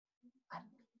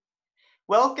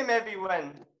Welcome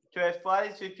everyone to our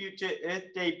Fridays for Future Earth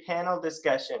Day panel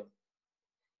discussion.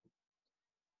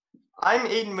 I'm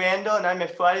Aidan Randall and I'm a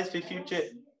Fridays for Future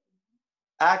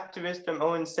activist from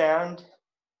Owen Sound.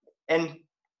 And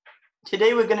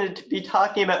today we're going to be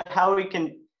talking about how we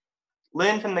can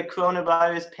learn from the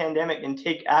coronavirus pandemic and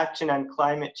take action on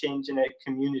climate change in our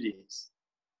communities.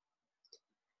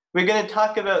 We're going to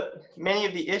talk about many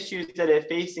of the issues that are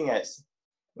facing us,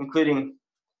 including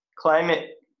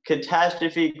climate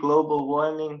catastrophe, global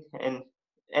warming,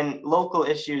 and local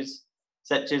issues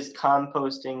such as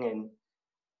composting and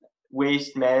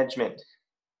waste management.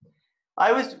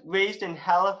 I was raised in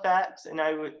Halifax and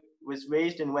I was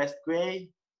raised in West Grey,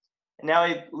 and now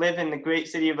I live in the great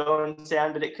city of Owen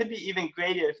Sound, but it could be even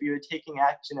greater if we were taking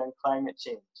action on climate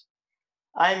change.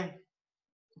 I'm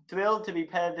thrilled to be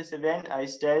part of this event. I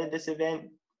started this event,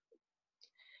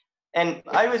 and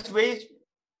I was raised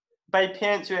by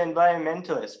parents who are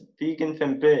environmentalists, vegan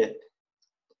from birth.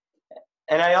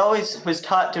 And I always was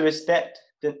taught to respect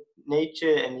the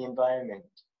nature and the environment.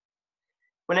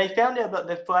 When I found out about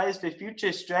the Fridays for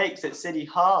Future strikes at City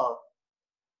Hall,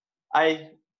 I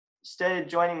started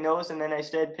joining those, and then I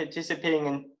started participating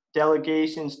in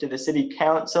delegations to the City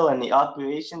Council and the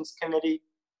Operations Committee.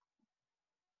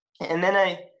 And then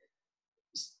I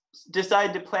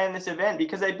decided to plan this event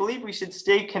because I believe we should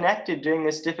stay connected during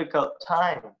this difficult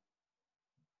time.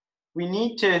 We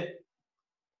need to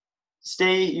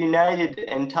stay united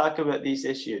and talk about these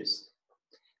issues.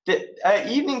 The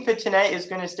evening for tonight is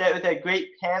going to start with our great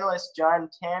panelists, John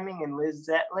Tamming and Liz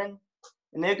Zetlin,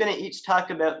 and they're going to each talk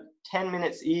about 10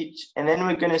 minutes each, and then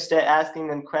we're going to start asking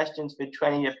them questions for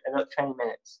about 20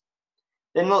 minutes.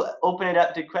 Then we'll open it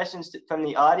up to questions from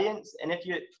the audience, and if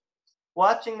you're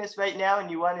watching this right now and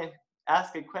you want to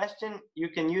ask a question, you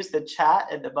can use the chat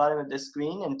at the bottom of the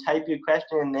screen and type your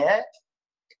question in there,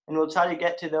 and we'll try to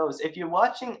get to those. If you're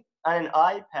watching on an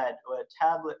iPad or a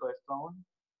tablet or a phone,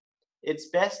 it's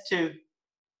best to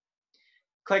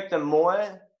click the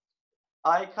More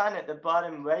icon at the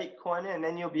bottom right corner, and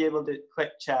then you'll be able to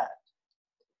click chat.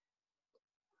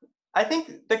 I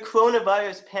think the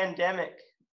coronavirus pandemic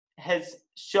has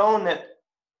shown that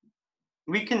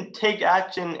we can take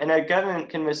action and our government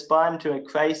can respond to a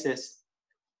crisis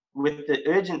with the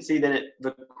urgency that it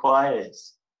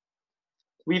requires.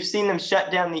 We've seen them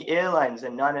shut down the airlines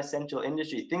and non-essential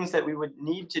industry, things that we would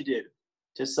need to do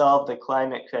to solve the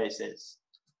climate crisis.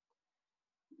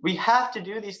 We have to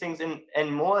do these things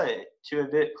and more to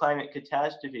avert climate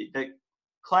catastrophe. The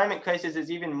climate crisis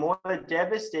is even more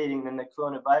devastating than the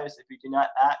coronavirus if we do not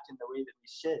act in the way that we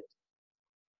should.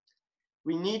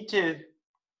 We need to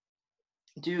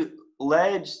do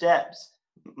large steps,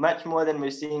 much more than we're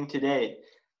seeing today,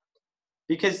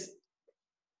 because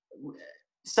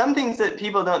some things that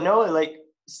people don't know are like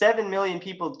 7 million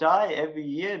people die every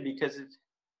year because of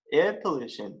air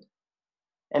pollution.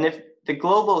 And if the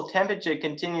global temperature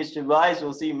continues to rise,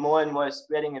 we'll see more and more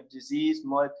spreading of disease,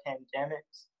 more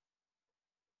pandemics.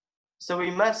 So we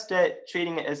must start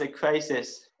treating it as a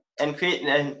crisis and create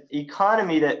an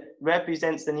economy that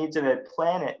represents the needs of our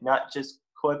planet, not just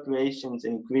corporations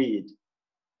and greed.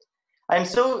 I'm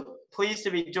so pleased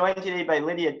to be joined today by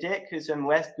Lydia Dick, who's from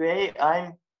West Grey.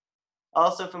 I'm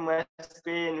also from West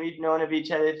Grey, and we've known of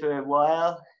each other for a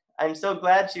while. I'm so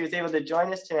glad she was able to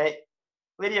join us tonight.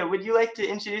 Lydia, would you like to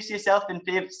introduce yourself and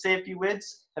say a few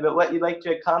words about what you'd like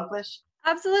to accomplish?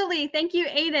 Absolutely. Thank you,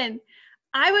 Aidan.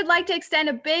 I would like to extend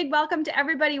a big welcome to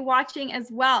everybody watching as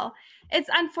well. It's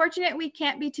unfortunate we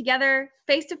can't be together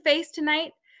face-to-face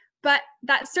tonight, but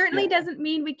that certainly doesn't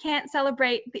mean we can't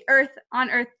celebrate the Earth on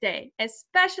Earth Day,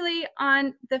 especially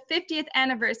on the 50th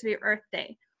anniversary of Earth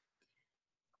Day.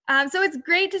 So it's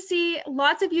great to see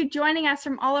lots of you joining us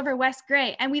from all over West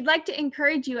Grey, and we'd like to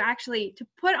encourage you actually to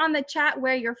put on the chat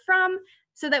where you're from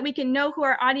so that we can know who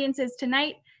our audience is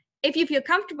tonight. If you feel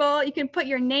comfortable, you can put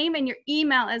your name and your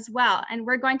email as well, and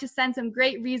we're going to send some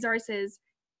great resources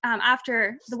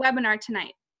after the webinar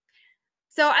tonight.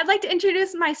 So I'd like to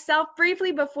introduce myself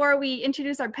briefly before we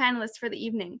introduce our panelists for the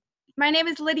evening. My name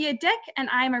is Lydia Dick, and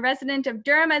I'm a resident of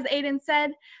Durham, as Aidan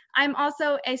said. I'm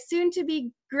also a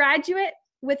soon-to-be graduate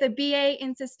with a BA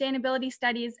in Sustainability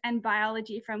Studies and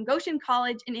Biology from Goshen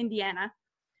College in Indiana.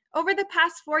 Over the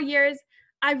past 4 years,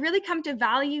 I've really come to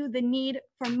value the need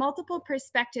for multiple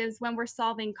perspectives when we're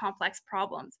solving complex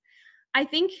problems. I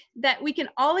think that we can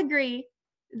all agree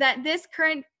that this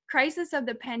current crisis of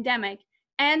the pandemic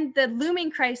and the looming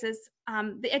crisis,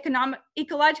 the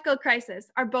ecological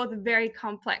crisis, are both very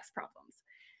complex problems.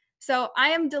 So I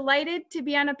am delighted to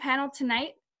be on a panel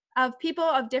tonight of people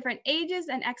of different ages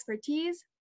and expertise.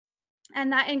 And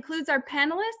that includes our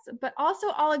panelists, but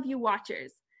also all of you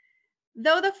watchers.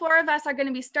 Though the four of us are going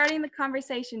to be starting the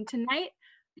conversation tonight,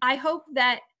 I hope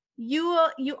that you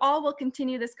all will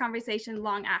continue this conversation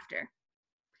long after.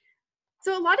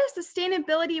 So a lot of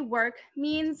sustainability work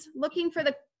means looking for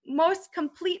the most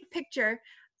complete picture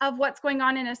of what's going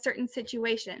on in a certain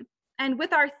situation. And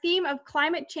with our theme of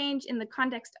climate change in the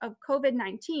context of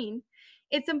COVID-19,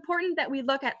 it's important that we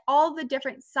look at all the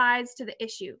different sides to the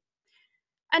issue.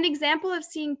 An example of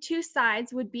seeing two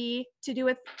sides would be to do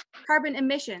with carbon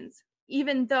emissions.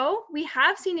 Even though we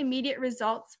have seen immediate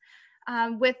results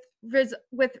with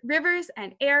rivers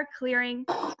and air clearing,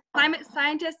 climate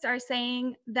scientists are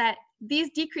saying that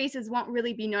these decreases won't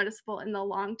really be noticeable in the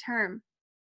long term.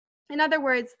 In other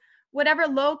words, whatever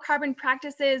low carbon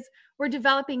practices we're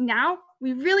developing now,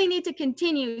 we really need to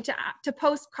continue to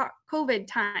post-COVID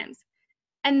times.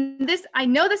 And this, I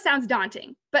know this sounds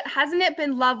daunting, but hasn't it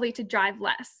been lovely to drive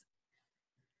less?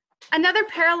 Another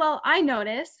parallel I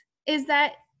notice is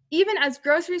that even as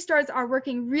grocery stores are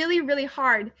working really, really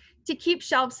hard to keep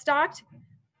shelves stocked,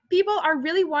 people are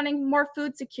really wanting more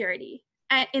food security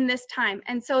in this time.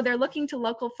 And so they're looking to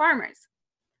local farmers.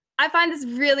 I find this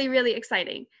really, really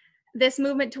exciting, this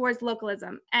movement towards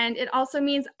localism. And it also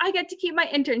means I get to keep my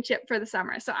internship for the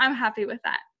summer. So I'm happy with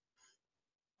that.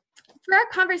 For our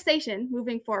conversation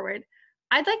moving forward,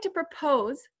 I'd like to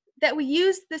propose that we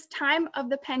use this time of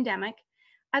the pandemic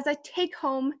as a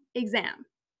take-home exam.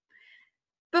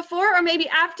 Before or maybe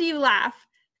after you laugh,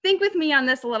 think with me on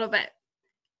this a little bit.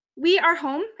 We are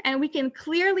home and we can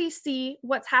clearly see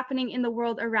what's happening in the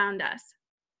world around us.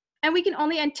 And we can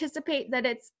only anticipate that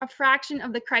it's a fraction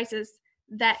of the crisis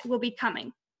that will be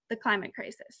coming, the climate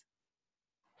crisis.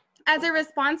 As a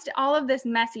response to all of this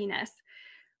messiness,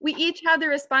 we each have the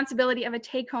responsibility of a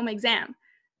take-home exam.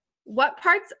 What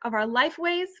parts of our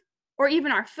lifeways, or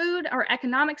even our food or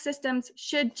economic systems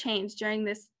should change during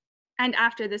this and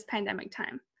after this pandemic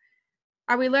time?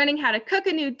 Are we learning how to cook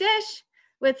a new dish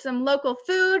with some local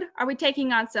food? Are we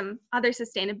taking on some other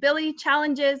sustainability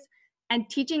challenges and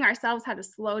teaching ourselves how to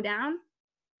slow down?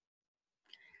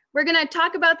 We're going to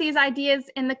talk about these ideas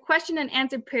in the question and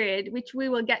answer period, which we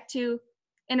will get to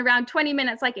in around 20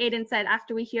 minutes, like Aidan said,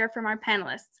 after we hear from our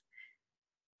panelists.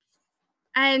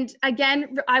 And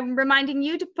again, I'm reminding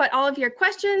you to put all of your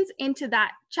questions into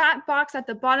that chat box at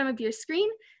the bottom of your screen,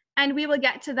 and we will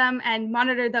get to them and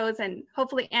monitor those and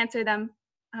hopefully answer them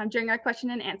during our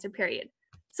question and answer period.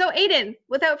 So Aidan,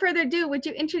 without further ado, would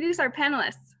you introduce our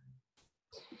panelists?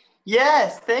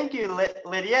 Yes, thank you,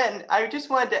 Lydia. And I just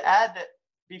wanted to add that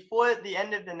before the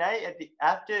end of the night,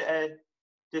 after a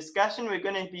discussion, we're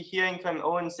going to be hearing from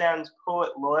Owen Sound's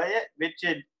poet laureate,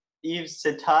 Richard Eves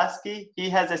Satoski. He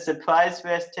has a surprise for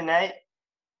us tonight.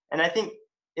 And I think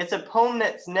it's a poem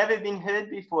that's never been heard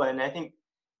before. And I think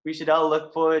we should all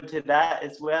look forward to that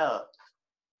as well.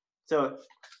 So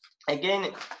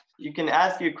again, you can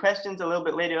ask your questions a little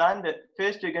bit later on, but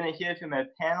first we're going to hear from our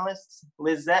panelists,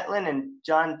 Liz Zetlin and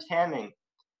John Tamming.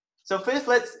 So first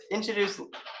let's introduce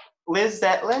Liz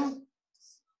Zetlin.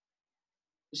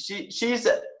 She's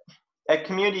a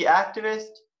community activist,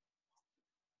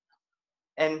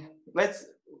 and let's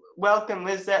welcome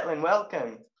Liz Zetlin.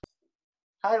 Welcome.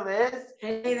 Hi, Liz.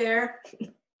 Hey there.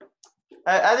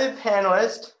 Our other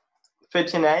panelist for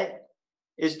tonight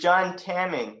is John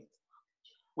Tamming.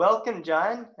 Welcome,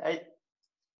 John.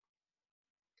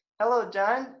 Hello,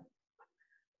 John.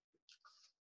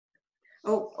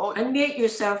 Oh, unmute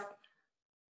yourself.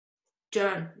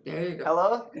 John, there you go.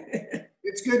 Hello.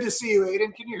 It's good to see you,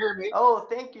 Aidan. Can you hear me? Oh,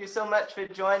 thank you so much for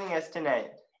joining us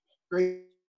tonight. Great.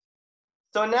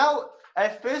 So now, our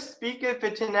first speaker for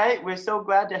tonight, we're so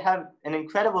glad to have an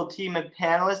incredible team of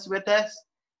panelists with us.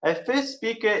 Our first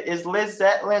speaker is Liz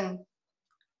Zetlin,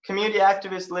 community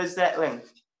activist Liz Zetlin.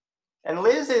 And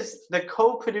Liz is the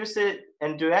co-producer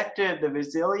and director of the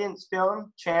Resilience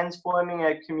film, Transforming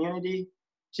Our Community.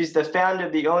 She's the founder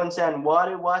of the Owen Sound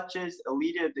Water Watchers, a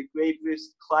leader of the Grey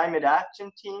Bruce Climate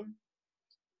Action Team.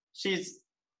 She's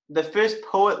the first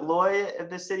poet laureate of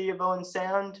the city of Owen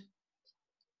Sound.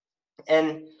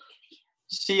 And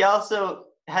she also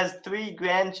has 3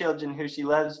 grandchildren who she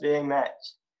loves very much.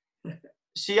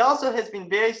 She also has been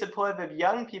very supportive of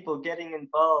young people getting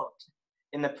involved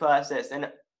in the process.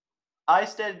 And I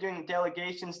started doing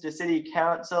delegations to city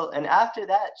council, and after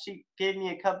that, she gave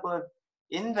me a couple of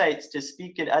invites to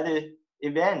speak at other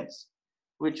events,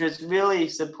 which was really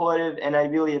supportive, and I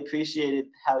really appreciated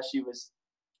how she was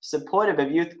supportive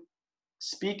of youth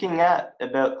speaking up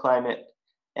about climate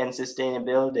and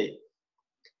sustainability.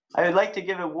 I would like to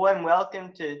give a warm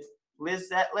welcome to Liz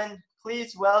Zetlin.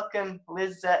 Please welcome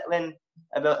Liz Zetlin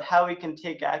about how we can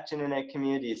take action in our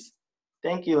communities.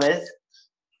 Thank you, Liz.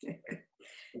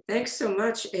 Thanks so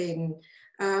much, Aiden.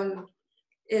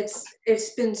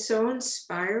 It's been so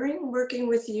inspiring working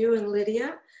with you and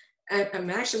Lydia. I'm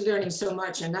actually learning so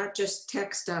much, and not just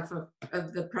tech stuff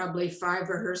of the probably 5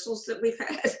 rehearsals that we've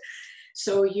had.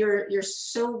 So you're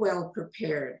so well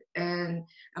prepared. And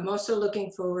I'm also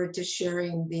looking forward to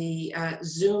sharing the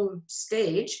Zoom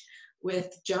stage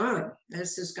with John.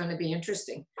 This is going to be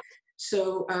interesting.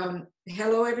 So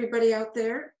hello, everybody out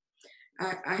there.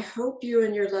 I hope you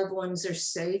and your loved ones are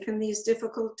safe in these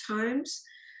difficult times.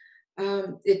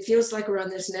 It feels like we're on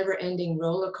this never-ending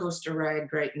roller coaster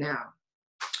ride right now.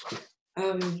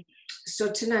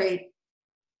 So tonight,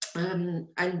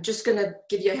 I'm just going to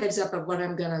give you a heads up of what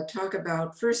I'm going to talk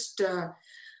about. First,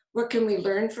 what can we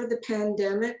learn from the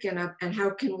pandemic, and how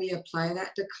can we apply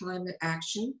that to climate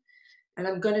action? And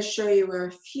I'm going to show you a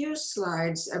few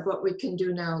slides of what we can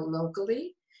do now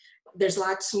locally. There's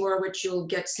lots more which you'll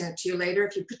get sent to you later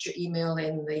if you put your email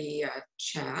in the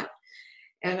chat.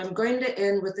 And I'm going to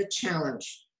end with a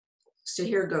challenge. So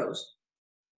here goes.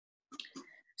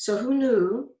 So who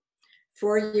knew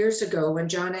 4 years ago, when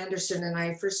John Anderson and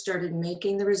I first started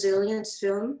making the resilience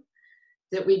film,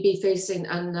 that we'd be facing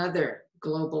another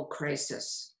global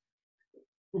crisis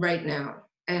right now,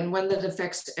 and one that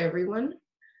affects everyone,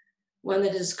 one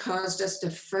that has caused us to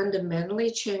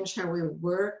fundamentally change how we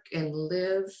work and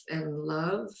live and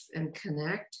love and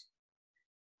connect.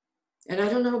 And I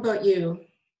don't know about you,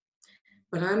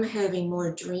 but I'm having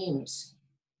more dreams.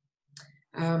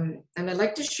 And I'd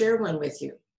like to share one with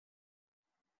you.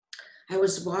 I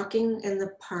was walking in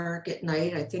the park at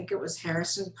night, I think it was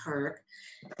Harrison Park,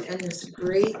 and this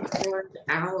great horned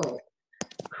owl,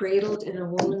 cradled in a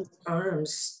woman's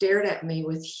arms, stared at me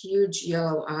with huge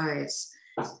yellow eyes.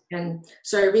 And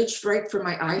so I reached right for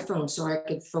my iPhone so I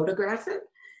could photograph it.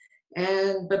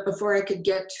 But before I could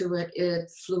get to it,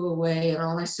 it flew away, and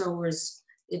all I saw was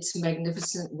its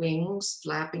magnificent wings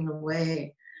flapping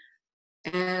away.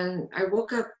 And I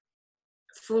woke up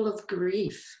full of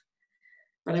grief,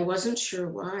 but I wasn't sure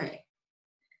why.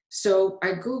 So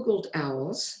I Googled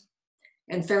owls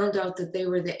and found out that they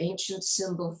were the ancient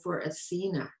symbol for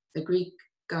Athena, the Greek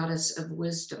goddess of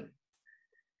wisdom.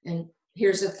 And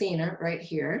here's Athena right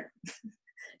here.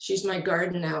 She's my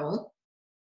garden owl.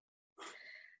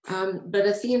 But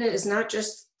Athena is not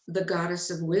just the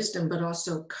goddess of wisdom, but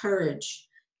also courage,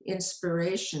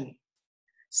 inspiration,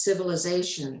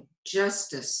 civilization,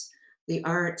 justice, the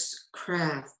arts,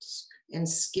 crafts, and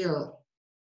skill.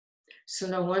 So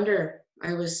no wonder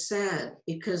I was sad,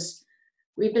 because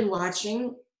we've been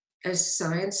watching as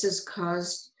science is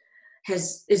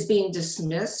being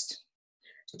dismissed,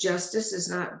 justice is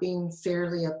not being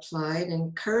fairly applied,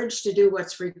 and courage to do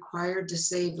what's required to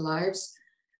save lives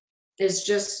is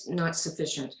just not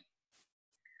sufficient.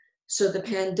 So the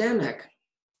pandemic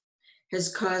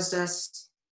has caused us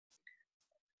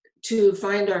to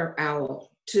find our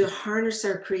owl, to harness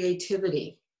our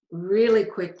creativity really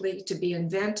quickly, to be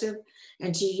inventive,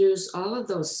 and to use all of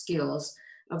those skills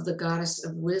of the goddess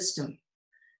of wisdom.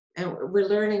 And we're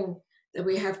learning that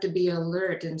we have to be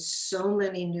alert in so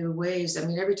many new ways. I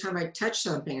mean, every time I touch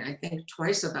something, I think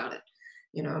twice about it,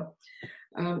 you know,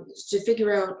 to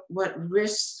figure out what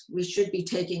risks we should be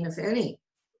taking, if any.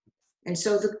 And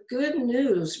so the good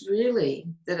news, really,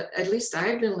 that at least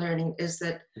I've been learning, is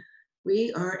that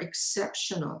we are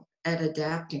exceptional at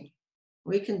adapting.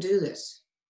 We can do this.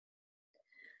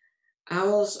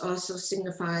 Owls also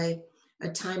signify a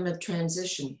time of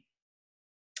transition.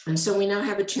 And so we now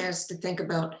have a chance to think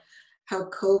about how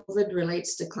COVID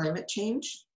relates to climate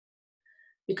change.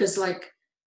 Because like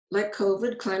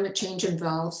COVID, climate change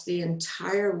involves the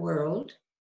entire world,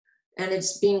 and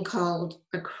it's being called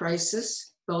a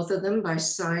crisis, both of them by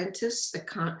scientists,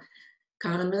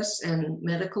 economists, and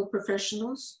medical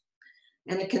professionals.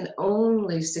 And it can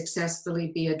only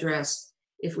successfully be addressed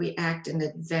if we act in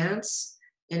advance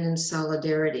and in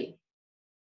solidarity.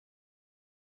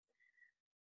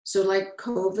 So like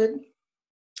COVID,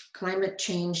 climate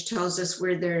change tells us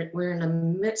we're in the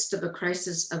midst of a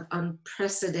crisis of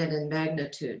unprecedented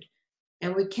magnitude.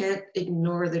 And we can't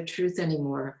ignore the truth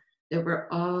anymore, that we're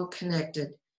all connected,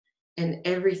 and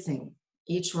everything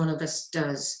each one of us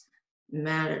does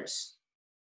matters.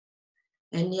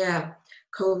 And yeah,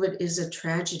 COVID is a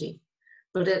tragedy,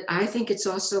 but I think it's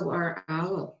also our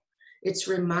owl. It's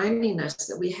reminding us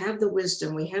that we have the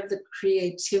wisdom, we have the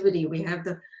creativity, we have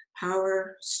the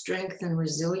power, strength, and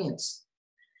resilience.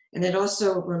 And it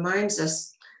also reminds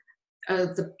us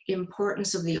of the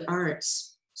importance of the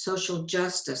arts, social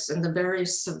justice, and the very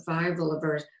survival of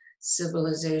our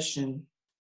civilization.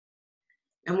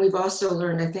 And we've also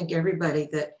learned, I think everybody,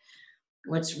 that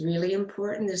what's really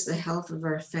important is the health of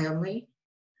our family,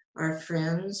 our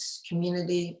friends,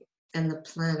 community, and the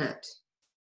planet.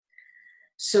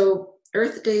 So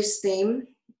Earth Day's theme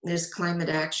is climate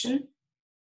action.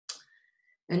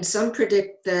 And some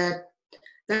predict that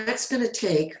that's going to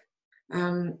take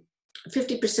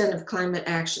 50% of climate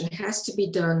action has to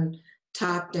be done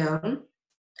top down.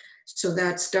 So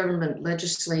that's government,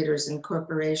 legislators, and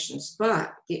corporations.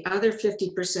 But the other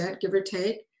 50%, give or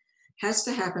take, has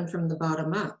to happen from the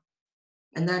bottom up.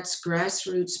 And that's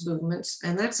grassroots movements,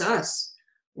 and that's us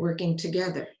working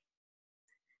together.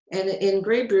 And in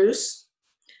Grey Bruce,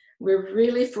 we're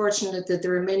really fortunate that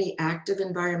there are many active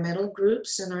environmental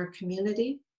groups in our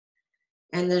community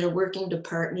and that are working to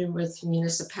partner with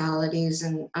municipalities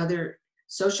and other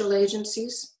social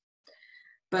agencies.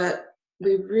 But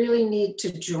we really need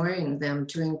to join them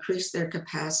to increase their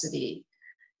capacity.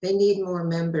 They need more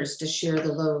members to share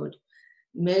the load.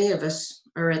 Many of us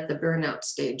are at the burnout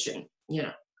stage, and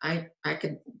I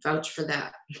could vouch for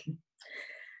that.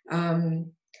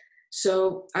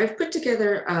 So I've put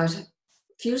together a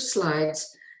few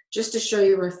slides just to show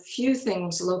you a few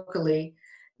things locally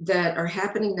that are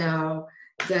happening now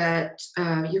that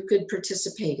you could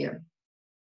participate in.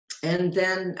 And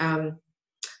then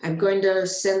I'm going to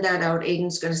send that out.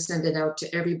 Aiden's going to send it out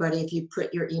to everybody if you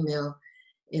put your email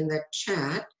in the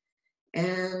chat.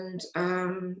 And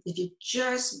if you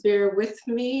just bear with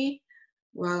me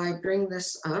while I bring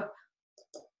this up.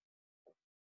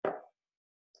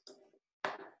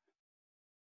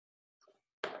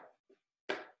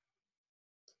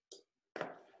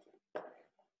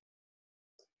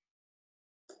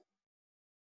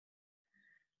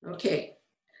 Okay,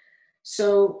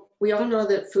 so we all know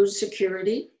that food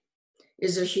security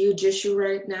is a huge issue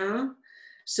right now.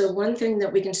 So one thing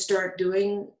that we can start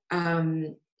doing,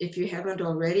 if you haven't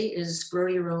already, is grow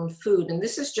your own food. And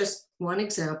this is just one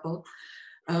example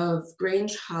of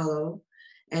Grange Hollow.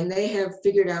 And they have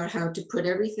figured out how to put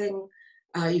everything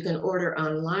you can order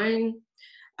online.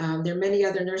 There are many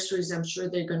other nurseries, I'm sure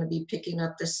they're going to be picking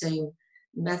up the same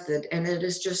method. And it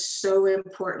is just so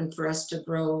important for us to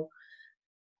grow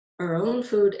our own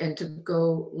food and to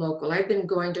go local. I've been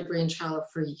going to Grange Hollow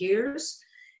for years,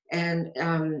 and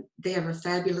they have a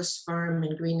fabulous farm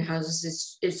and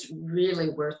greenhouses. It's really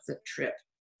worth the trip.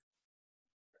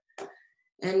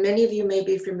 And many of you may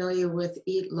be familiar with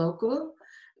Eat Local.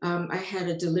 I had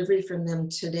a delivery from them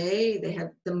today. They have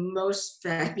the most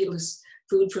fabulous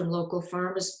food from local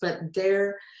farmers, but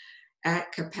they're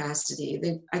at capacity.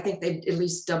 I think they've at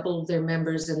least doubled their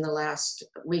members in the last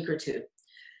week or two.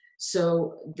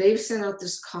 So they've sent out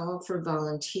this call for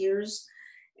volunteers.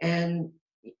 And,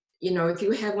 if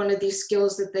you have one of these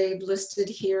skills that they've listed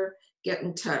here, get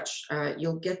in touch.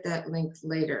 You'll get that link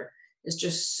later. It's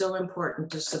just so important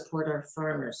to support our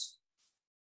farmers.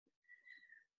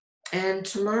 And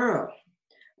tomorrow,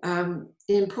 the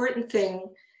important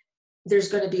thing, there's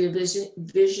going to be a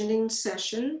visioning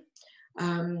session.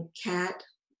 Kat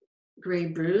Grey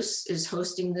Bruce is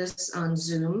hosting this on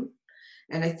Zoom.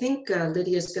 And I think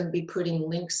Lydia is going to be putting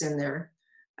links in there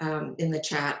in the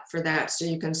chat for that, so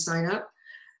you can sign up.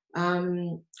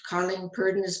 Colleen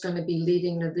Purdon is going to be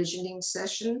leading a visioning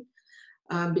session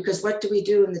because what do we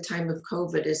do in the time of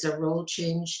COVID? Is a role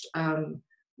changed?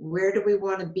 Where do we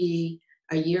want to be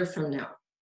a year from now?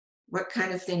 What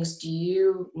kind of things do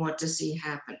you want to see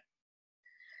happen?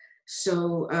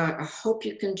 So I hope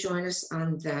you can join us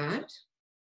on that.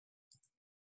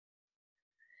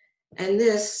 And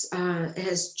this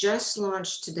has just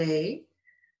launched today,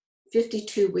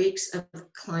 52 Weeks of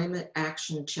Climate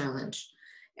Action Challenge.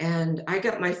 And I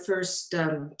got my first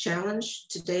challenge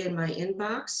today in my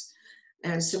inbox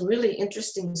and some really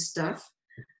interesting stuff.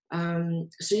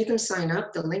 So you can sign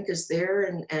up, the link is there,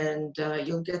 and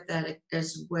you'll get that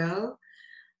as well.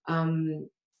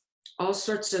 All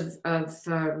sorts of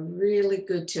really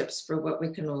good tips for what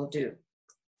we can all do.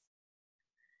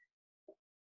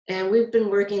 And we've been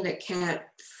working at CAT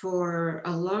for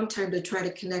a long time to try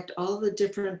to connect all the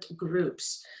different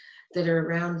groups that are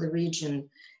around the region.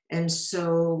 And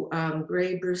so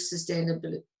Grey Bruce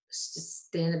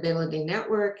Sustainability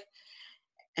Network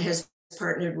has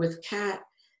partnered with CAT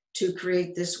to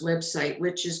create this website,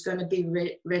 which is going to be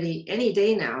ready any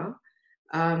day now.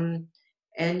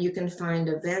 And you can find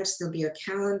events, there'll be a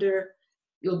calendar.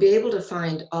 You'll be able to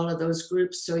find all of those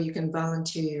groups so you can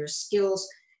volunteer your skills.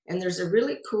 And there's a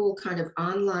really cool kind of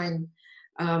online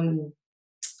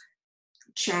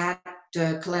chat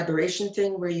collaboration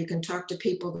thing where you can talk to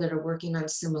people that are working on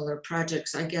similar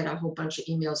projects. I get a whole bunch of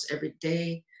emails every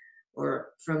day or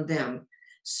from them.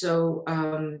 So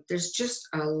there's just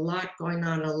a lot going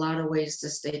on, a lot of ways to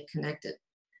stay connected.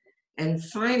 And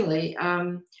finally,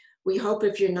 we hope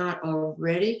if you're not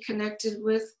already connected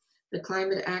with the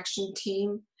Climate Action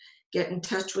Team. Get in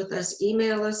touch with us,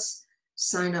 email us,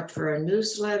 sign up for our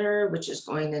newsletter, which is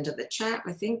going into the chat,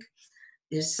 I think.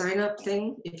 There's sign up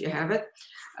thing if you have it.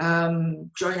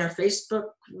 Join our Facebook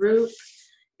group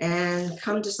and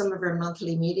come to some of our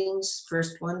monthly meetings.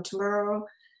 First one tomorrow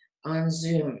on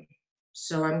Zoom.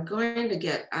 So I'm going to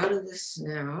get out of this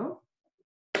now.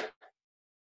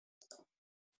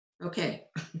 Okay.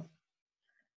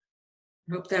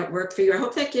 I hope that worked for you. I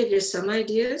hope that gave you some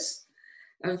ideas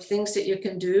of things that you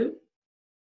can do.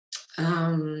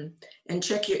 And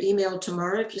check your email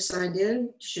tomorrow if you signed in.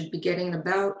 You should be getting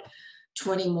about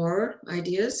 20 more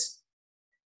ideas.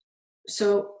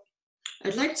 So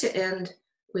I'd like to end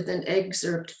with an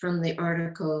excerpt from the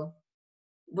article,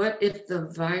 What If the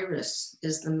Virus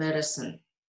is the Medicine?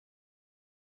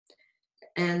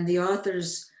 And the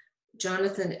authors,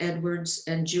 Jonathan Edwards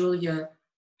and Julia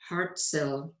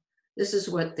Hartzell, this is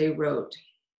what they wrote.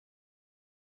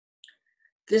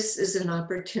 This is an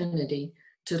opportunity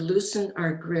to loosen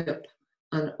our grip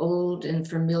on old and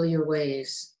familiar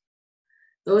ways.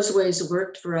 Those ways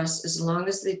worked for us as long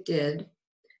as they did,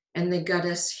 and they got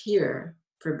us here,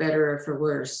 for better or for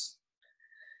worse.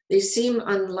 They seem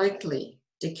unlikely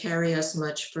to carry us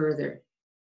much further.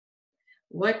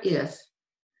 What if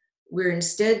we're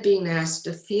instead being asked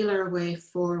to feel our way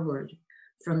forward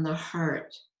from the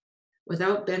heart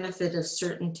without benefit of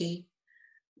certainty,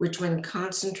 which when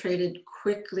concentrated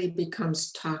quickly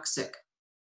becomes toxic?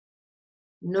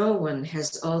 No one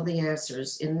has all the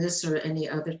answers in this or any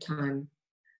other time.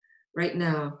 Right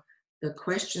now, the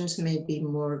questions may be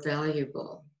more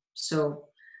valuable. So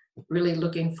really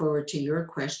looking forward to your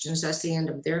questions. That's the end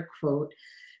of their quote.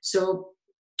 So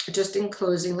just in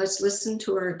closing, let's listen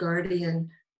to our guardian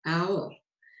owl.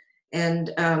 And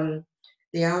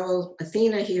the owl,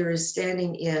 Athena here, is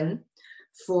standing in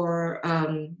for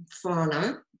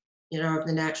fauna, of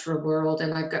the natural world.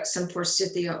 And I've got some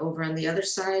forsythia over on the other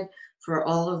side for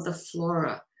all of the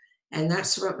flora. And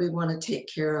that's what we want to take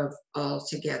care of all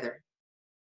together.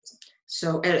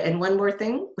 So, and one more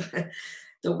thing,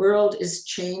 the world is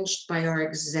changed by our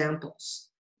examples,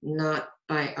 not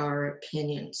by our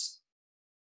opinions.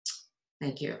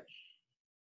 Thank you.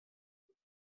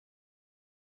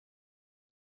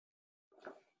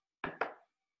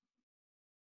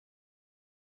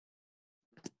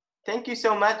 Thank you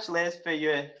so much, Liz, for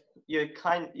your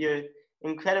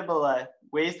incredible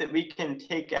ways that we can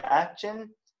take action.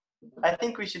 I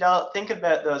think we should all think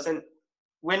about those. And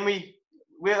when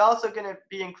we're also going to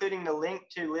be including the link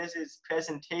to Liz's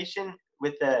presentation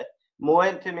with more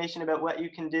information about what you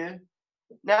can do.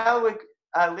 Now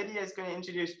Lydia is going to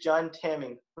introduce John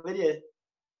Tamming. Lydia,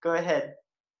 go ahead.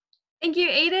 Thank you,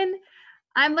 Aiden.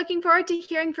 I'm looking forward to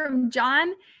hearing from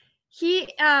John.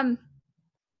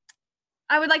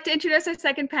 I would like to introduce our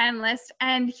second panelist,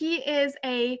 and he is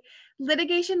a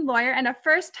litigation lawyer and a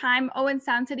first-time Owen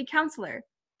Sound City Councilor.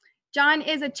 John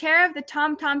is a chair of the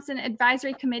Tom Thompson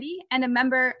Advisory Committee and a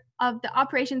member of the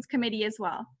Operations Committee as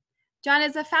well. John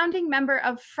is a founding member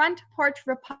of Front Porch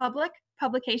Republic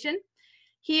publication.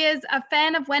 He is a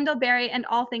fan of Wendell Berry and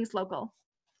all things local.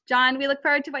 John, we look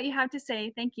forward to what you have to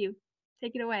say. Thank you.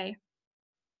 Take it away.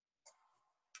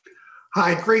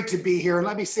 Hi, great to be here. And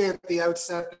let me say at the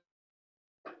outset,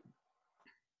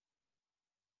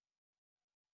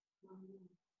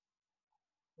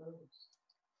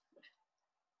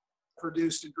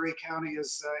 produced in Grey County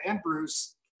and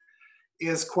Bruce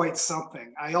is quite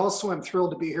something. I also am thrilled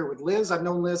to be here with Liz. I've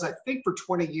known Liz, I think, for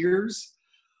 20 years.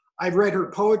 I've read her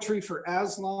poetry for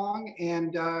as long,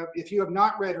 and if you have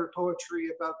not read her poetry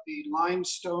about the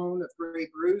limestone of Grey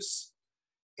Bruce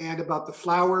and about the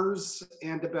flowers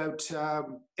and about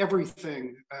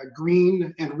everything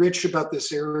green and rich about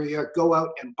this area, go out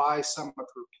and buy some of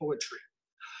her poetry.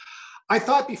 I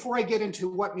thought before I get into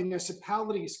what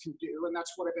municipalities can do, and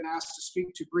that's what I've been asked to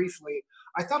speak to briefly,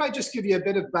 I thought I'd just give you a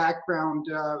bit of background,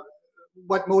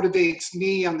 what motivates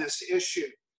me on this issue.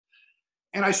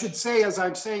 And I should say, as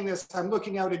I'm saying this, I'm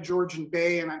looking out at Georgian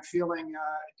Bay and I'm feeling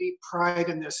deep pride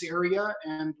in this area.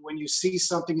 And when you see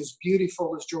something as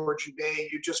beautiful as Georgian Bay,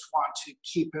 you just want to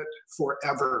keep it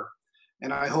forever.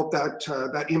 And I hope that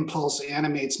that impulse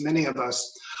animates many of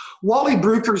us. Wally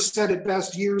Brooker said it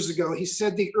best years ago. He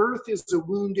said, "The earth is a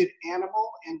wounded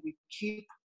animal and we keep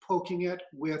poking it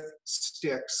with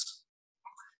sticks."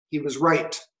 He was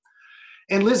right.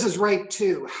 And Liz is right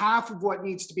too. Half of what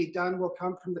needs to be done will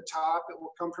come from the top. It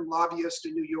will come from lobbyists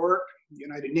in New York, the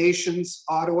United Nations,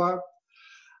 Ottawa.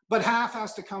 But half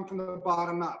has to come from the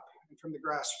bottom up and from the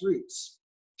grassroots.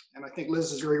 And I think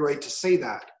Liz is very right to say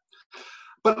that.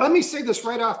 But let me say this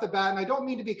right off the bat, and I don't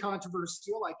mean to be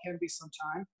controversial, I can be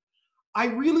sometime. I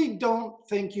really don't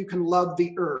think you can love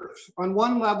the earth. On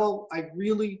one level, I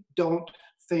really don't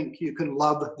think you can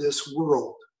love this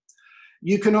world.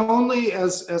 You can only,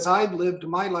 as I've lived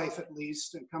my life at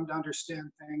least and come to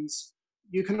understand things,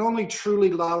 you can only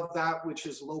truly love that which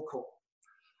is local.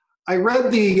 I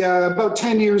read about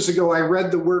 10 years ago, I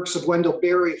read the works of Wendell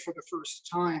Berry for the first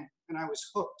time, and I was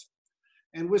hooked.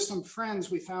 And with some friends,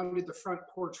 we founded the Front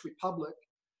Porch Republic.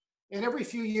 And every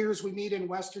few years we meet in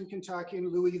Western Kentucky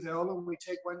in Louisville, and we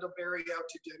take Wendell Berry out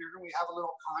to dinner, and we have a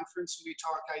little conference, and we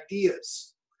talk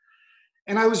ideas.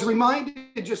 And I was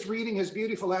reminded, just reading his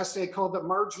beautiful essay called The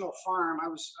Marginal Farm, I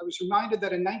was reminded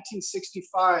that in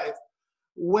 1965,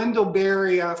 Wendell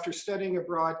Berry, after studying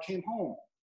abroad, came home.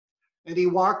 And he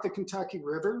walked the Kentucky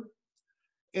River,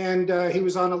 and he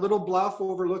was on a little bluff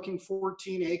overlooking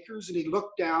 14 acres, and he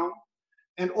looked down,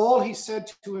 and all he said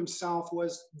to himself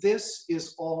was, "This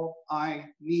is all I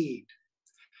need."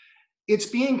 It's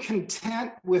being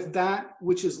content with that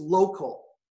which is local,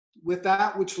 with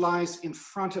that which lies in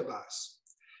front of us.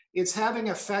 It's having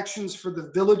affections for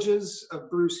the villages of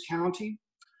Bruce County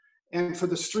and for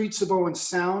the streets of Owen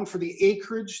Sound, for the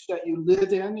acreage that you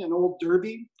live in Old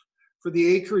Derby, for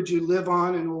the acreage you live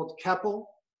on in Old Keppel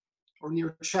or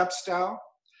near Chepstow.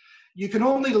 You can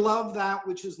only love that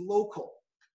which is local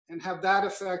and have that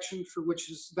affection for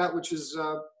that which is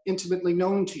intimately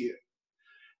known to you.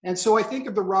 And so I think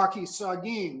of the Rocky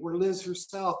Saugeen, where Liz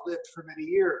herself lived for many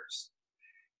years.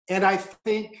 And I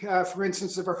think, for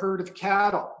instance, of a herd of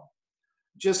cattle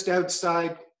just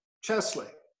outside Chesley.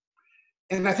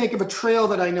 And I think of a trail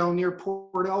that I know near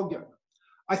Port Elgin.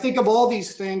 I think of all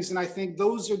these things, and I think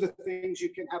those are the things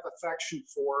you can have affection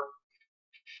for.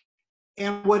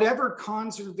 And whatever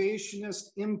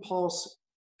conservationist impulse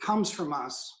comes from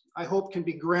us, I hope can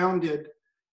be grounded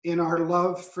in our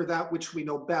love for that which we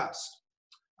know best.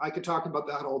 I could talk about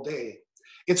that all day.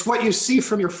 It's what you see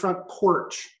from your front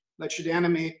porch that should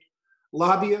animate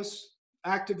lobbyists,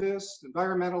 activists,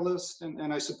 environmentalists,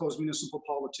 and I suppose municipal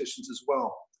politicians as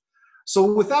well.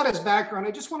 So with that as background,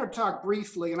 I just want to talk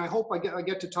briefly, and I hope I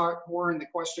get to talk more in the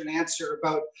question and answer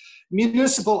about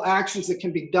municipal actions that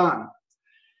can be done.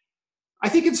 I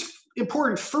think it's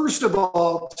important, first of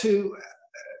all, to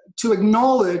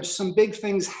acknowledge some big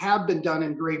things have been done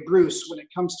in Grey Bruce when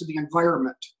it comes to the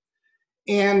environment.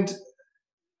 And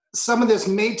some of this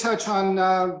may touch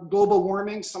on global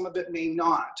warming, some of it may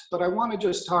not. But I want to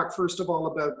just talk, first of all,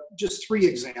 about just 3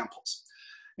 examples.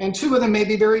 And 2 of them may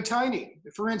be very tiny.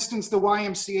 For instance, the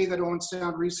YMCA that Owen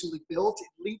Sound recently built,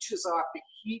 it leaches off the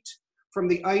heat from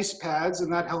the ice pads,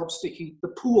 and that helps to heat the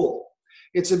pool.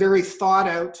 It's a very thought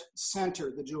out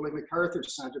center, the Julie MacArthur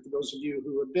Center, for those of you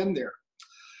who have been there.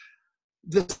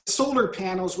 The solar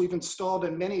panels we've installed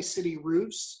in many city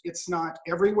roofs, it's not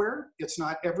everywhere, it's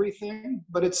not everything,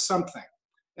 but it's something.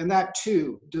 And that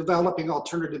too, developing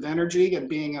alternative energy and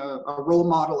being a role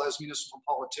model as municipal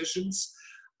politicians,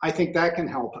 I think that can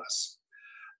help us.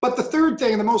 But the third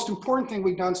thing, and the most important thing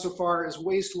we've done so far, is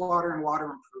wastewater and water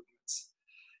improvements.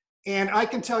 And I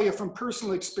can tell you from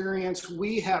personal experience,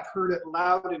 we have heard it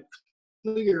loud and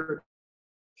clear,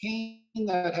 pain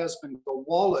that has been the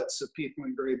wallets of people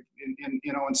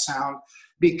in Owen Sound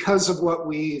because of what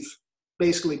we've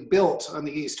basically built on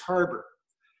the East Harbor.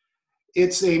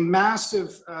 It's a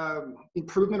massive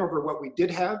improvement over what we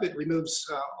did have. It removes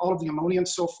all of the ammonia and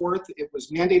so forth. It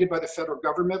was mandated by the federal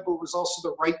government, but it was also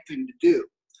the right thing to do.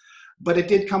 But it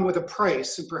did come with a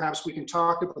price, and perhaps we can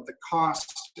talk about the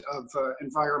cost of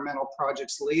environmental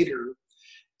projects later,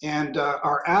 and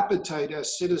our appetite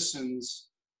as citizens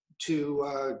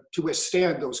to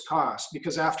withstand those costs.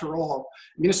 Because after all,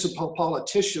 municipal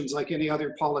politicians, like any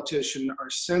other politician, are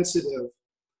sensitive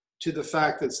to the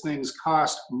fact that things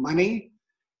cost money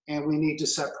and we need to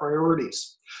set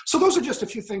priorities. So those are just a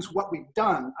few things what we've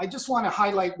done. I just want to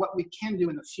highlight what we can do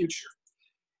in the future.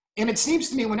 And it seems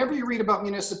to me whenever you read about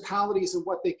municipalities and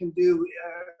what they can do,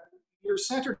 you're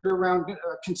centered around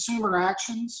consumer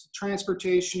actions,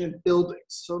 transportation, and buildings.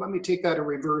 So let me take that in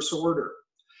reverse order.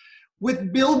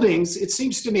 With buildings, it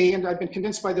seems to me, and I've been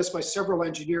convinced by this by several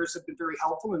engineers that have been very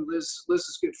helpful, and Liz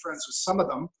is good friends with some of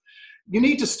them, you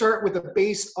need to start with a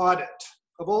base audit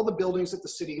of all the buildings that the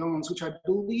city owns, which I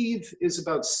believe is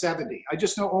about 70. I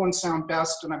just know Owen Sound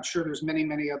best, and I'm sure there's many,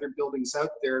 many other buildings out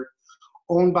there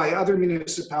owned by other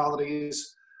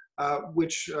municipalities,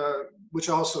 which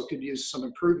also could use some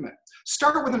improvement.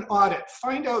 Start with an audit.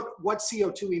 Find out what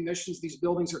CO2 emissions these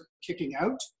buildings are kicking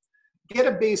out. Get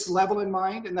a base level in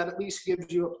mind, and that at least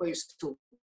gives you a place to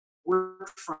work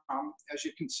from as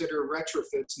you consider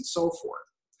retrofits and so forth.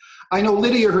 I know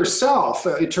Lydia herself,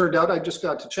 it turned out, I just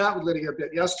got to chat with Lydia a bit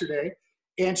yesterday,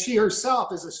 And she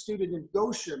herself, as a student in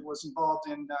Goshen, was involved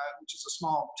in, which is a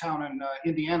small town in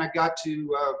Indiana, got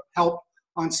to help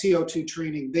on CO2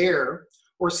 training there,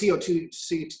 or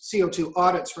CO2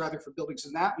 audits rather, for buildings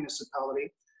in that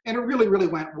municipality. And it really, really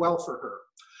went well for her.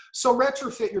 So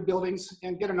retrofit your buildings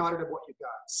and get an audit of what you've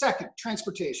got. Second,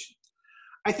 transportation.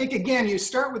 I think, again, you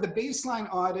start with a baseline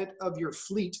audit of your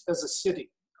fleet as a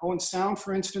city. Owen Sound,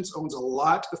 for instance, owns a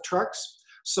lot of trucks.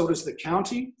 So does the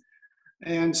county,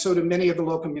 and so do many of the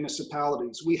local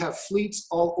municipalities. We have fleets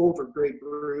all over Grey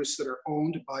Bruce that are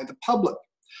owned by the public.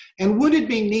 And would it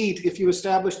be neat if you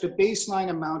established a baseline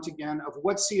amount again of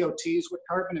what CO2s, what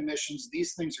carbon emissions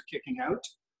these things are kicking out,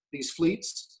 these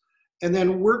fleets, and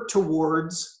then work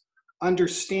towards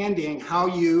understanding how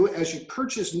you, as you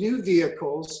purchase new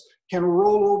vehicles, can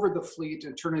roll over the fleet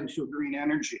and turn it into green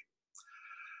energy.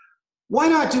 Why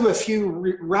not do a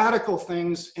few radical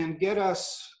things and get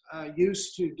us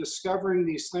used to discovering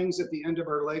these things at the end of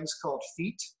our legs called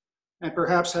feet, and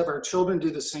perhaps have our children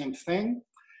do the same thing?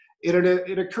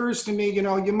 It occurs to me, you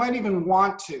know, you might even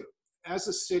want to, as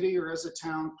a city or as a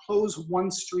town, close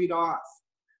one street off.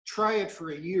 Try it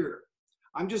for a year.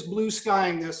 I'm just blue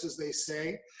skying this, as they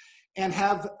say, and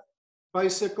have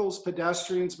bicycles,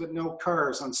 pedestrians, but no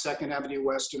cars on 2nd Avenue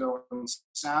West in Owen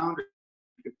Sound.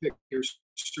 You could pick your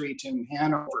street in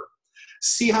Hanover.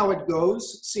 See how it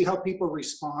goes, see how people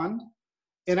respond,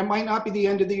 and it might not be the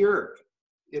end of the earth.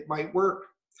 It might work.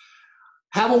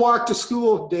 Have a walk to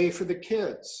school day for the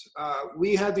kids.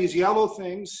 We have these yellow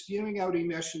things spewing out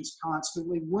emissions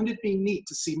constantly. Wouldn't it be neat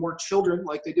to see more children,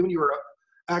 like they do in Europe,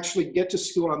 actually get to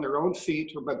school on their own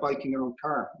feet or by biking their own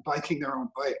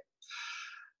bike?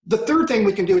 The third thing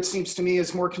we can do, it seems to me,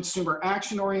 is more consumer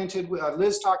action oriented.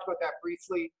 Liz talked about that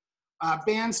briefly.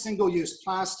 Ban single-use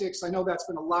plastics. I know that's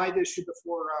been a live issue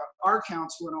before our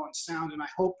council in Owen Sound, and I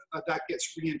hope that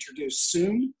gets reintroduced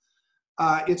soon.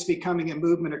 It's becoming a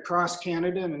movement across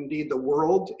Canada and indeed the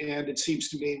world, and it seems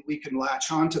to me we can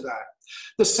latch onto that.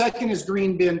 The second is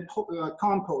green bin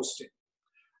composting.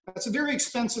 That's a very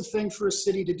expensive thing for a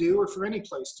city to do, or for any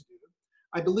place to do.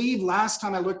 I believe last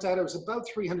time I looked at it, it was about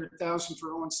 $300,000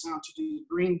 for Owen Sound to do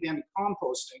green bin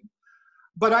composting.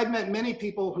 But I've met many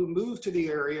people who moved to the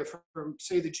area from,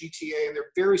 say, the GTA, and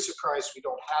they're very surprised we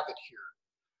don't have it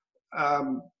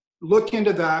here. Look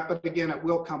into that, but again, it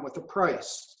will come with a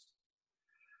price.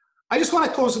 I just want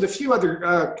to close with a few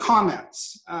other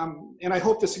comments, and I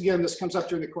hope this comes up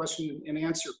during the question and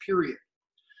answer period.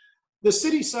 The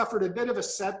city suffered a bit of a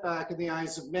setback in the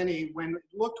eyes of many when it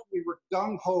looked we were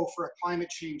gung-ho for a climate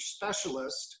change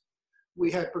specialist. We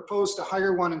had proposed to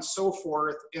hire one and so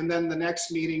forth, and then the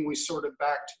next meeting we sort of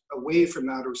backed away from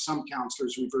that, or some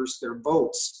councillors reversed their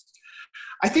votes.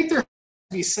 I think there has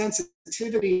to be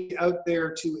sensitivity out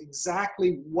there to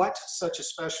exactly what such a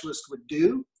specialist would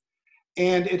do,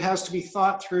 and it has to be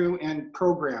thought through and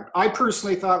programmed. I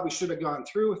personally thought we should have gone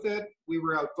through with it. We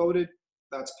were outvoted.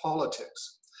 That's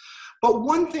politics. But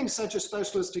one thing such a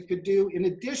specialist could do, in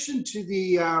addition to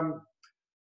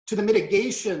the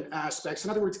mitigation aspects,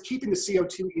 in other words, keeping the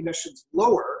CO2 emissions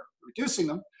lower, reducing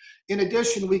them, in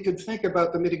addition, we could think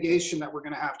about the mitigation that we're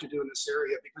going to have to do in this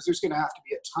area, because there's going to have to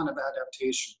be a ton of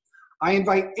adaptation. I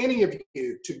invite any of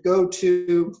you to go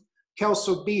to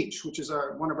Kelso Beach, which is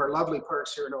one of our lovely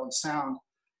parks here in Owen Sound.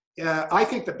 I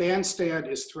think the bandstand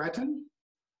is threatened,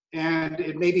 and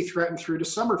it may be threatened through to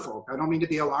Summerfolk. I don't mean to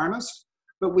be alarmist,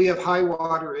 but we have high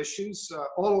water issues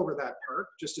all over that park,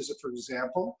 just as for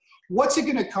example. What's it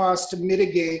going to cost to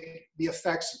mitigate the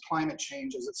effects of climate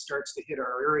change as it starts to hit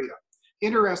our area?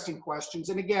 Interesting questions.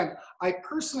 And again, I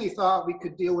personally thought we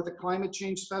could deal with a climate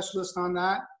change specialist on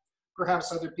that.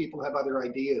 Perhaps other people have other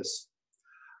ideas.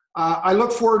 I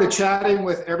look forward to chatting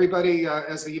with everybody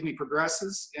as the evening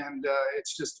progresses, and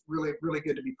it's just really, really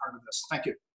good to be part of this. Thank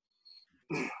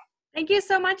you. Thank you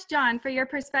so much, John, for your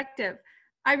perspective.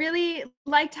 I really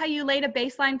liked how you laid a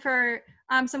baseline for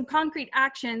some concrete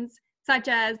actions, such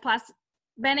as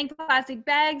banning plastic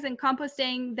bags and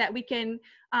composting, that we can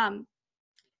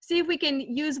see if we can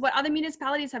use what other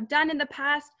municipalities have done in the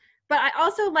past. But I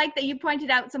also like that you pointed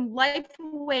out some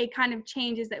life-way kind of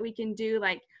changes that we can do,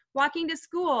 like walking to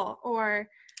school, or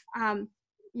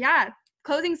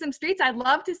closing some streets. I'd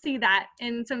love to see that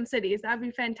in some cities. That'd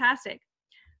be fantastic.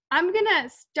 I'm gonna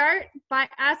start by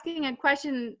asking a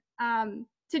question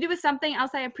to do with something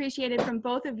else I appreciated from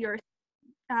both of your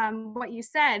what you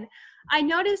said. I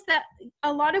noticed that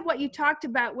a lot of what you talked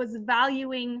about was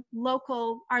valuing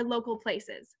our local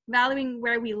places, valuing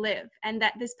where we live, and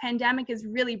that this pandemic is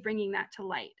really bringing that to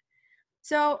light.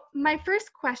 So my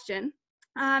first question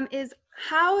is,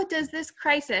 how does this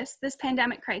crisis, this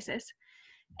pandemic crisis,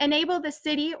 enable the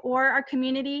city or our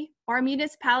community or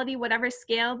municipality, whatever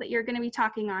scale that you're going to be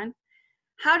talking on?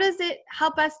 How does it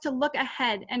help us to look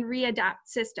ahead and readapt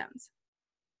systems?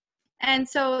 And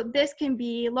so this can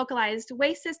be localized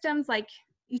waste systems, like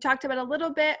you talked about a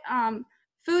little bit,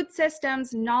 food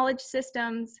systems, knowledge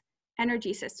systems,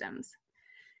 energy systems.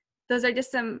 Those are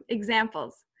just some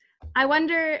examples. I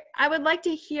would like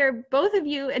to hear both of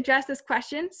you address this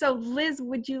question. So Liz,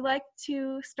 would you like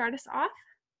to start us off?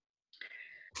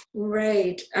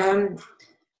 Right.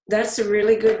 That's a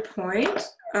really good point.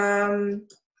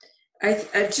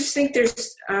 I just think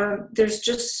there's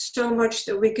just so much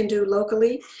that we can do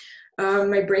locally.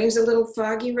 My brain's a little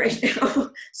foggy right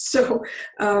now. So,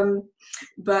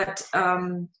 but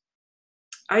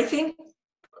I think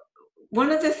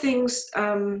one of the things,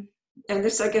 and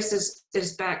this I guess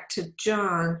is back to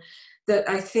John, that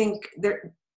I think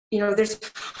there's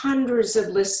hundreds of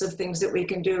lists of things that we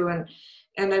can do,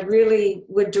 and I really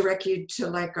would direct you to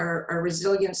like our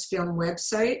Resilience Film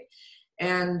website,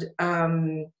 and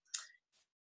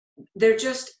they're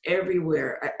just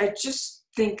everywhere. I just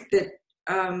think that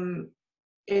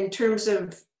in terms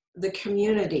of the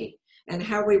community and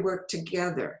how we work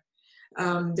together,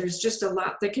 there's just a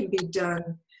lot that can be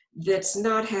done that's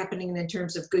not happening in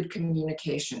terms of good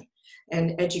communication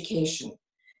and education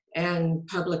and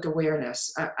public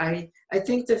awareness. I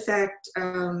think the fact,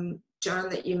 John,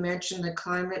 that you mentioned the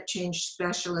climate change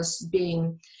specialists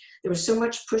there was so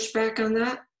much pushback on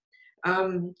that,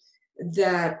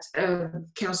 that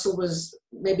council was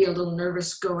maybe a little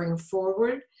nervous going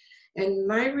forward. And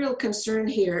my real concern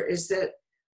here is that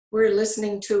we're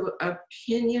listening to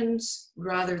opinions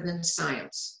rather than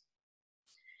science.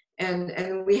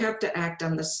 And we have to act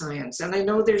on the science. And I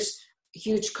know there's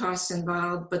huge costs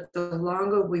involved, but the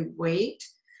longer we wait,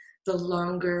 the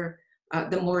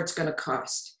more it's going to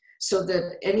cost. So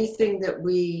that anything that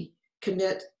we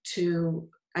commit to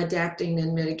adapting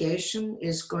and mitigation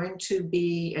is going to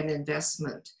be an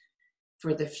investment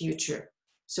for the future.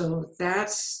 So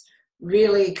that's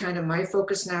really kind of my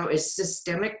focus now, is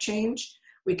systemic change.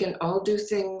 We can all do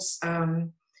things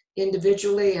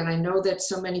individually, and I know that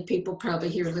so many people probably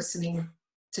here listening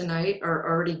tonight are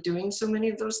already doing so many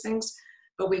of those things,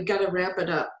 but we've got to ramp it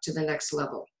up to the next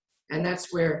level. And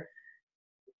that's where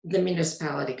the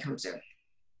municipality comes in.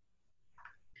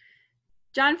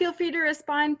 John, feel free to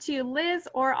respond to Liz,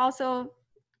 or also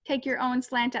take your own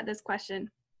slant at this question.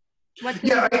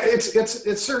 Yeah,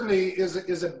 it certainly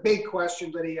is a big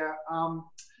question, Lydia.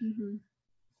 Mm-hmm.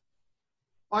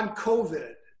 On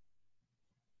COVID,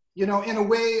 in a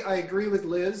way, I agree with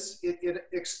Liz. It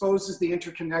exposes the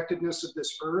interconnectedness of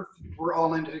this earth. We're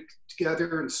all in it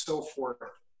together and so forth.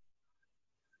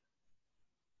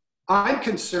 I'm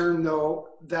concerned, though,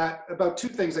 that about two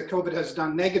things that COVID has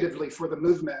done negatively for the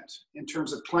movement in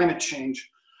terms of climate change.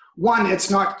 One, it's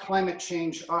not climate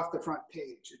change off the front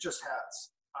page. It just has.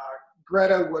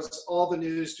 Greta was all the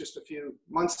news just a few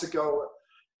months ago,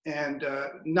 and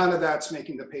none of that's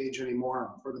making the page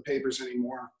anymore or the papers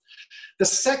anymore. The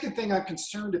second thing I'm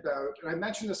concerned about, and I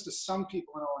mentioned this to some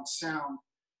people in Owen Sound,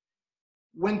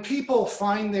 when people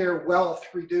find their wealth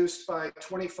reduced by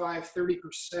 25,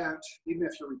 30%, even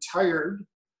if you're retired,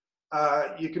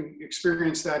 you can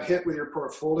experience that hit with your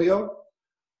portfolio.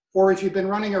 Or if you've been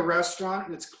running a restaurant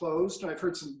and it's closed, I've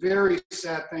heard some very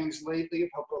sad things lately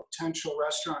about potential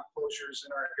restaurant closures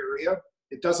in our area.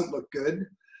 It doesn't look good.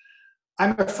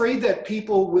 I'm afraid that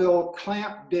people will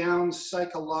clamp down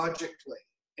psychologically,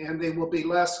 and they will be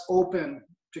less open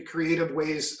to creative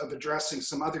ways of addressing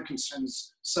some other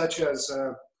concerns, such as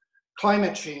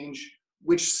climate change,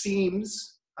 which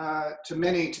seems to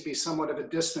many to be somewhat of a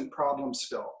distant problem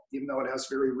still, even though it has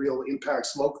very real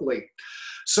impacts locally.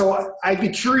 So I'd be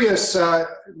curious,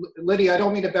 Lydia, I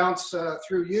don't mean to bounce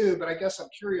through you, but I guess I'm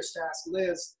curious to ask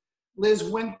Liz. Liz,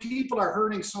 when people are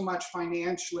hurting so much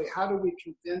financially, how do we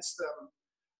convince them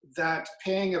that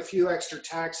paying a few extra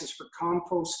taxes for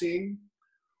composting,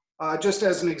 just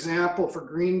as an example for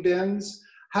green bins,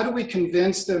 how do we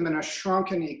convince them in a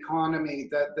shrunken economy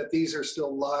that these are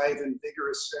still live and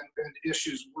vigorous and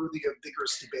issues worthy of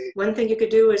vigorous debate? One thing you could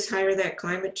do is hire that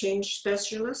climate change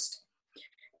specialist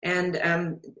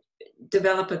and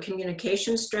develop a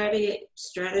communication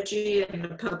strategy and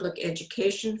the public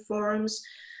education forums.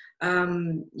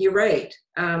 You're right,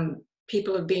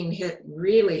 people are being hit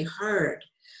really hard,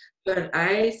 but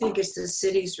I think it's the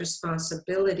city's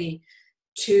responsibility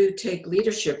to take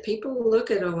leadership. People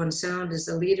look at Owen Sound as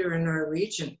a leader in our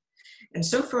region. And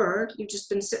so far, you've just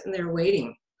been sitting there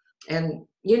waiting. And,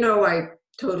 I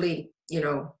totally,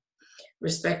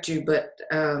 respect you, but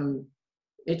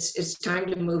it's time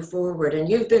to move forward. And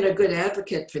you've been a good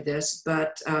advocate for this,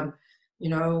 but you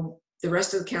know, the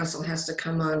rest of the council has to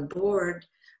come on board.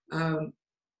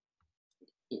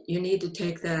 You need to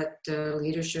take that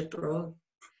leadership role.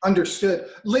 Understood.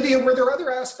 Lydia, were there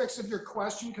other aspects of your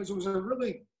question? Because it was a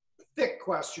really thick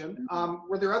question.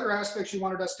 Were there other aspects you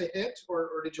wanted us to hit,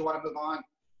 or did you want to move on?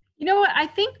 You know what? I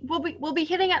think we'll be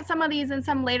hitting at some of these in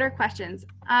some later questions.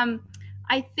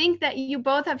 I think that you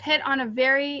both have hit on a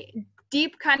very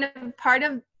deep kind of part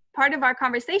of our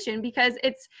conversation, because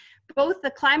it's both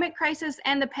the climate crisis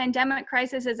and the pandemic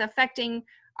crisis is affecting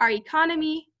our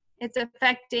economy. It's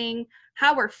affecting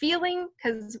how we're feeling,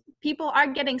 because people are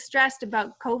getting stressed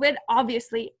about COVID,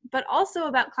 obviously, but also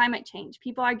about climate change.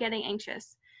 People are getting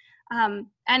anxious. And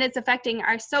it's affecting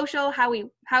our social, how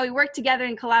we work together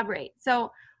and collaborate.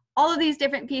 So all of these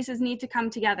different pieces need to come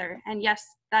together. And yes,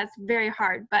 that's very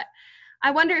hard. But I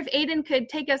wonder if Aidan could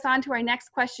take us on to our next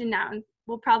question now, and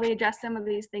we'll probably address some of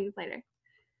these things later.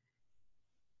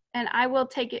 And I will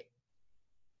take it.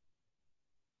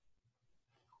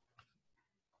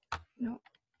 No.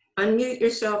 Unmute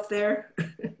yourself there.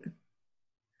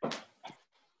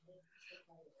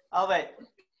 All right.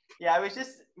 Yeah, I was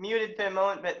just muted for a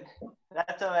moment, but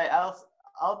that's all right.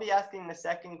 I'll be asking the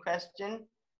second question.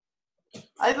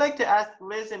 I'd like to ask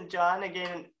Liz and John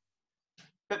again,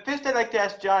 but first I'd like to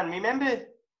ask John. Remember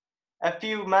a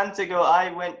few months ago,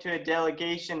 I went to a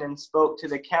delegation and spoke to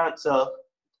the council,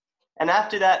 and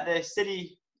after that, the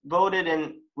city voted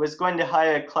and was going to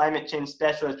hire a climate change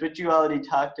specialist, which you already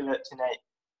talked about tonight.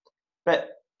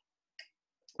 But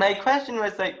my question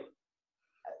was, like,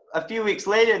 a few weeks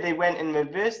later, they went and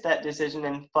reversed that decision,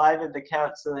 and 5 of the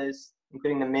councillors,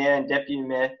 including the mayor and deputy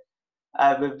mayor,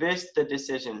 reversed the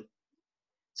decision.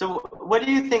 So what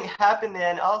do you think happened there?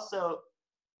 And also,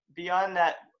 beyond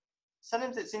that,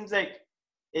 sometimes it seems like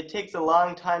it takes a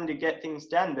long time to get things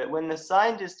done, but when the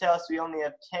scientists tell us we only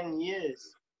have 10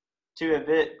 years to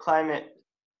avert climate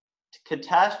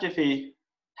catastrophe,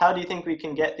 how do you think we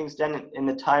can get things done in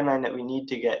the timeline that we need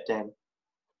to get done?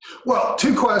 Well,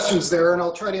 2 questions there, and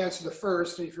I'll try to answer the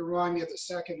first, and if you remind me of the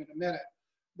second in a minute.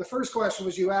 The first question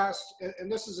was, you asked, and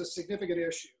this is a significant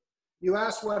issue, you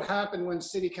asked what happened when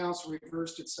City Council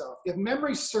reversed itself. If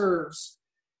memory serves,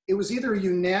 it was either a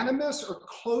unanimous or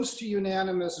close to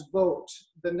unanimous vote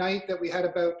the night that we had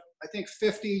about, I think,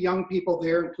 50 young people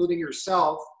there, including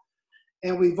yourself,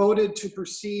 and we voted to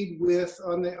proceed with,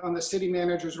 on the city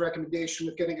manager's recommendation,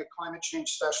 with getting a climate change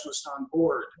specialist on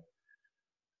board.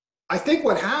 I think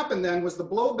what happened then was the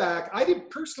blowback. I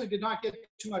personally did not get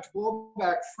too much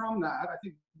blowback from that. I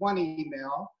think 1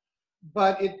 email,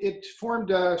 but it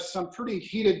formed some pretty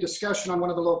heated discussion on one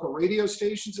of the local radio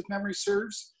stations, if memory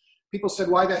serves. People said,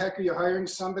 why the heck are you hiring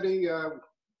somebody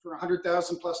for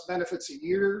 100,000 plus benefits a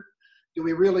year? Do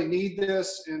we really need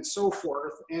this? And so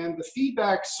forth. And the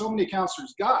feedback so many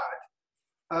councillors got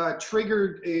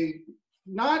triggered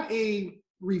not a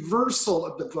reversal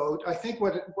of the vote. I think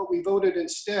what we voted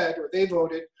instead, or they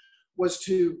voted, was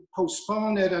to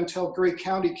postpone it until Grey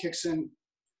County kicks in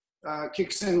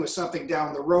with something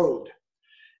down the road.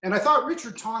 And I thought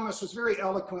Richard Thomas was very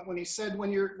eloquent when he said,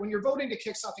 when you're voting to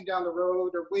kick something down the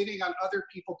road or waiting on other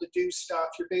people to do stuff,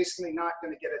 you're basically not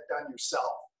going to get it done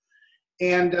yourself.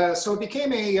 And so it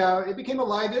became a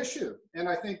live issue. And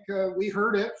I think we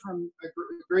heard it from a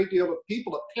great deal of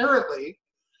people, apparently,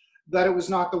 that it was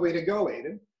not the way to go,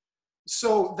 Aidan.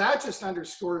 So that just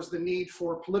underscores the need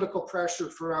for political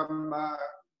pressure from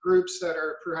groups that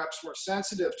are perhaps more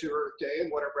sensitive to Earth Day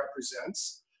and what it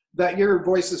represents, that your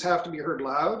voices have to be heard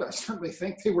loud. I certainly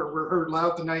think they were heard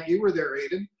loud the night you were there,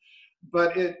 Aidan.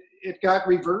 But it got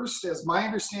reversed, as my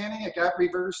understanding, it got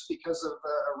reversed because of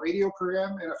a radio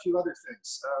program and a few other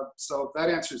things. So that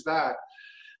answers that.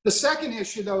 The second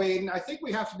issue, though, Aidan, I think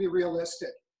we have to be realistic.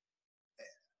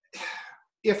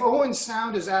 If Owen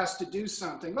Sound is asked to do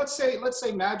something, let's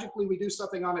say magically we do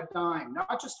something on a dime,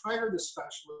 not just hire the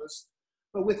specialist,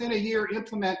 but within a year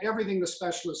implement everything the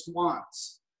specialist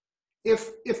wants.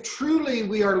 If truly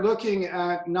we are looking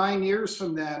at 9 years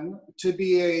from then to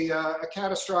be a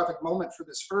catastrophic moment for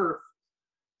this Earth,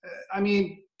 I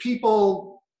mean,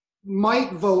 people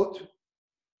might vote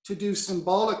to do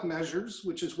symbolic measures,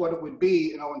 which is what it would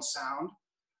be in Owen Sound,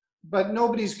 but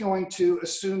nobody's going to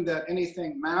assume that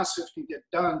anything massive can get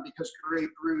done because Grey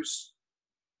Bruce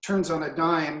turns on a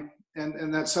dime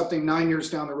and that something 9 years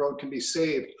down the road can be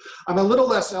saved. I'm a little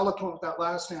less eloquent with that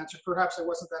last answer. Perhaps I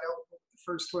wasn't that eloquent with the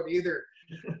first one either.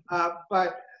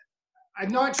 But I'm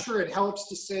not sure it helps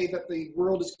to say that the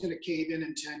world is going to cave in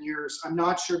 10 years. I'm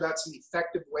not sure that's an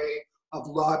effective way of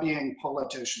lobbying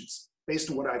politicians based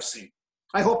on what I've seen.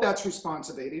 I hope that's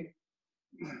responsive, Aidan.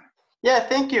 Yeah,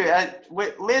 thank you.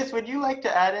 Liz, would you like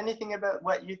to add anything about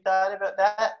what you thought about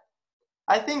that?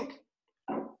 I think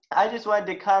I just wanted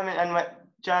to comment on what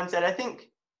John said. I think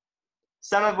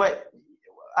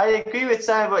I agree with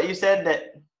some of what you said,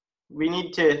 that we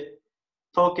need to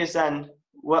focus on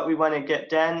what we want to get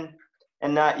done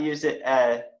and not use it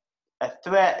as a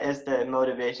threat as the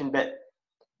motivation. But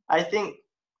I think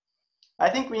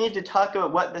we need to talk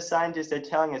about what the scientists are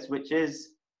telling us, which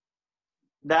is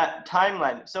that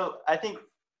timeline. So I think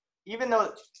even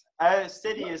though our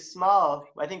city is small,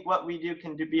 I think what we do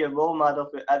can be a role model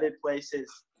for other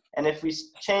places. And if we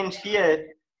change here,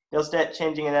 they'll start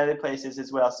changing in other places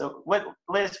as well. So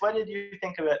Liz, what did you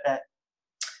think about that?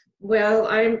 Well,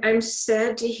 I'm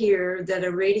sad to hear that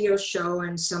a radio show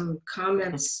and some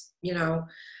comments, you know,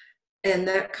 and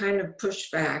that kind of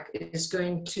pushback is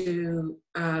going to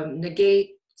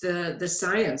negate the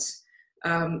science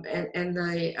and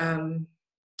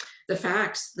the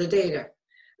facts, the data.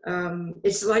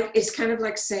 It's kind of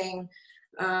like saying,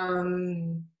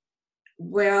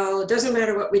 well, it doesn't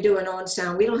matter what we do in Owen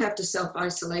Sound. We don't have to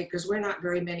self-isolate because we're not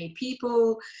very many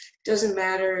people. Doesn't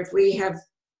matter if we have,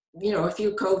 you know, a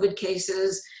few COVID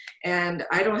cases, and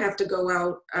I don't have to go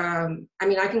out. I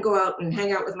mean, I can go out and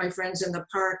hang out with my friends in the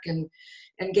park and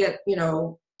get, you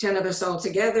know, 10 of us all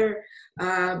together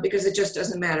because it just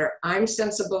doesn't matter. I'm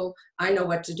sensible. I know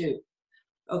what to do.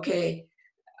 Okay.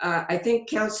 I think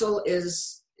council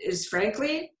is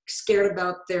frankly scared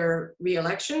about their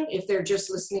re-election. If they're just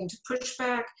listening to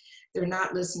pushback, they're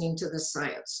not listening to the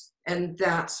science. And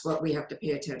that's what we have to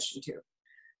pay attention to.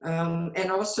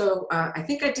 And also, I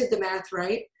think I did the math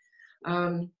right,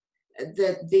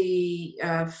 that the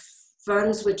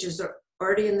funds, which is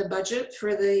already in the budget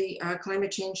for the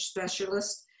climate change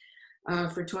specialist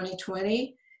for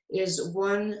 2020, is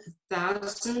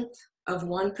 1,000th of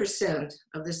 1%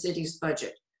 of the city's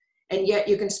budget. And yet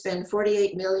you can spend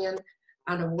 48 million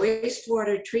on a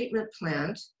wastewater treatment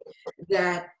plant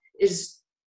that is,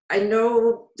 I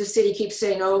know the city keeps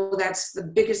saying, oh, that's the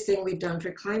biggest thing we've done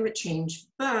for climate change,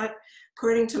 but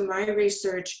according to my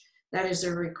research, that is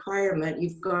a requirement.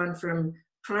 You've gone from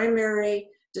primary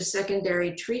to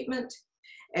secondary treatment,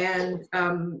 and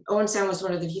Owen Sound was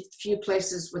one of the few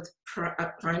places with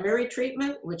primary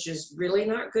treatment, which is really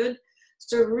not good.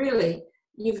 So really,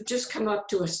 you've just come up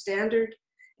to a standard,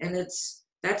 and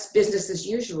that's business as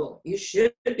usual. You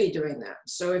should be doing that.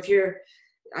 So if you're,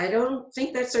 I don't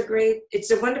think that's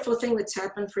it's a wonderful thing that's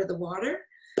happened for the water,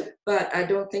 but I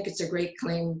don't think it's a great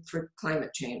claim for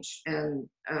climate change. And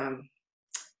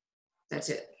that's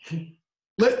it.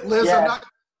 Liz, Yeah.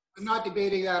 I'm not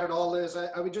debating that at all, Liz.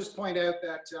 I would just point out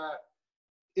that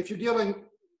if you're dealing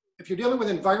with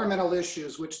environmental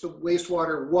issues, which the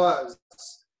wastewater was,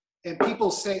 and people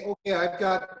say, okay, I've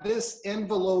got this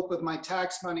envelope of my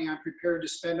tax money I'm prepared to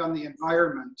spend on the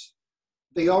environment,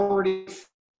 they already,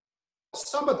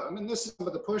 some of them, and this is some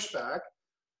of the pushback,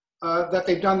 that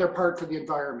they've done their part for the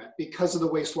environment because of the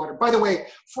wastewater. By the way,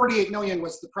 48 million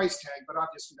was the price tag, but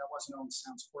obviously that wasn't Owen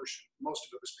Sound's portion. Most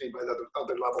of it was paid by the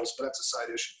other levels, but that's a side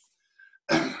issue.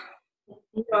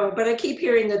 No, but I keep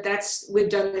hearing that we've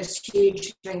done this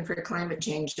huge thing for climate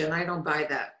change, and I don't buy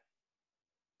that.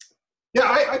 Yeah,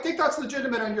 I think that's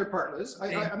legitimate on your part, Liz.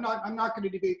 I'm not going to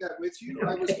debate that with you.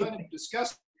 I was trying to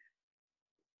discuss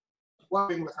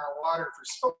with our water for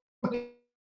so many.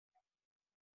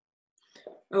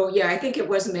 Oh yeah, I think it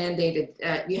was mandated.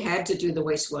 You had to do the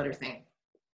wastewater thing.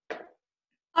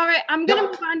 All right, I'm going to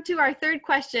move on to our third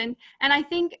question. And I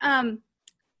think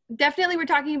definitely we're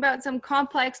talking about some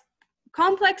complex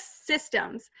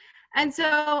systems. And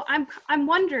so I'm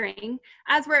wondering,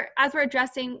 as we're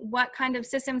addressing what kind of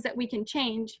systems that we can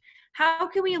change, how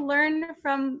can we learn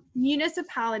from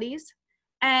municipalities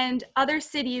and other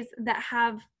cities that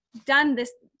have done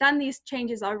these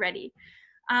changes already?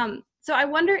 So I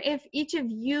wonder if each of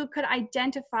you could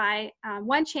identify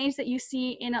one change that you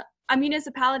see in a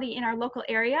municipality in our local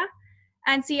area,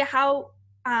 and see how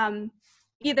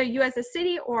either you as a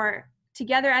city or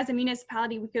together as a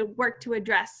municipality we could work to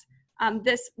address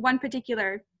this one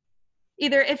particular,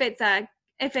 either if it's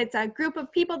a group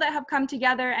of people that have come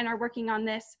together and are working on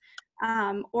this,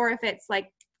 or if it's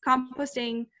like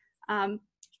composting.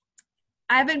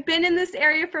 I haven't been in this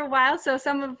area for a while, so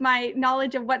some of my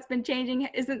knowledge of what's been changing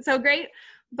isn't so great.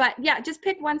 But yeah, just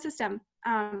pick one system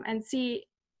and see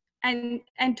and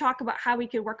talk about how we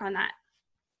could work on that.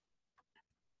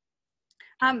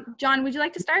 John, would you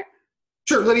like to start?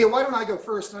 Sure, Lydia, why don't I go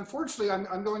first? Unfortunately,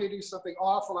 I'm going to do something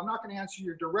awful. I'm not going to answer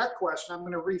your direct question. I'm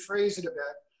going to rephrase it a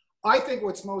bit. I think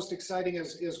what's most exciting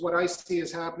is what I see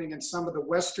is happening in some of the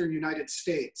Western United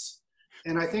States.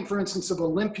 And I think, for instance, of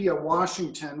Olympia,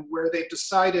 Washington, where they've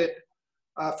decided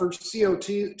for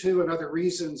CO2 and other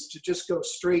reasons to just go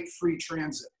straight free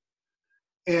transit.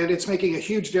 And it's making a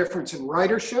huge difference in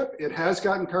ridership. It has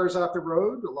gotten cars off the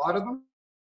road, a lot of them.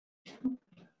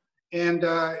 And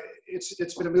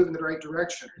it's been a move in the right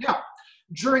direction. Now,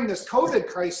 during this COVID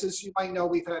crisis, you might know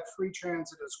we've had free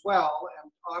transit as well.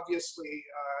 And obviously,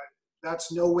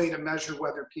 that's no way to measure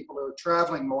whether people are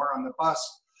traveling more on the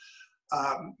bus,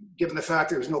 given the fact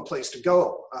there's no place to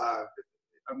go.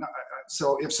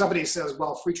 So if somebody says,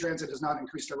 well, free transit has not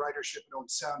increased our ridership in Owen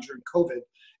Sound during COVID,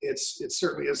 it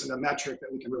certainly isn't a metric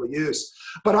that we can really use.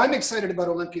 But I'm excited about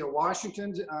Olympia,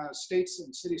 Washington, states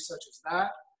and cities such as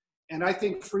that. And I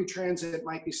think free transit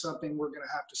might be something we're going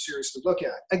to have to seriously look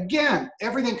at. Again,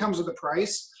 everything comes with a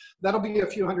price. That'll be a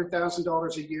few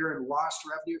 $100,000 a year in lost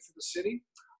revenue for the city.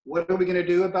 What are we going to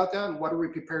do about that? And what are we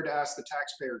prepared to ask the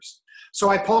taxpayers? So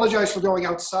I apologize for going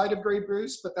outside of Grey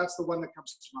Bruce, but that's the one that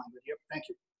comes to mind. Yep, thank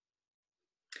you.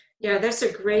 Yeah, that's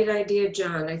a great idea,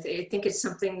 John. I think it's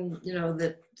something, you know,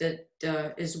 that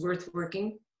is worth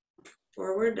working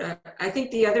forward. I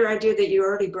think the other idea that you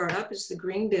already brought up is the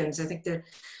green bins. I think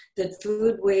that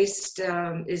food waste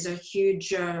is a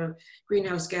huge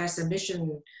greenhouse gas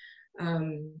emission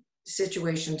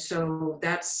situation. So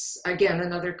that's, again,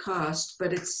 another cost,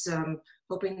 but it's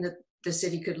hoping that the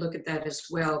city could look at that as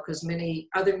well, because many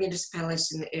other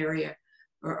municipalities in the area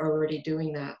are already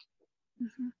doing that.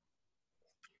 Mm-hmm.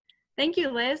 Thank you,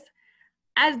 Liz.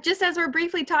 Just as we're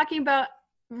briefly talking about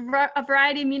a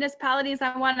variety of municipalities,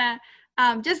 I want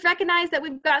to just recognize that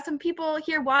we've got some people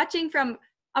here watching from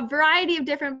a variety of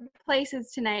different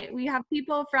places tonight. We have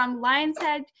people from Lions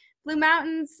Head, Blue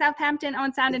Mountains, Southampton,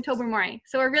 Owen Sound, and Tobermory.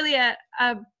 So we're really a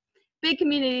big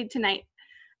community tonight.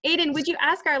 Aiden, would you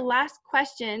ask our last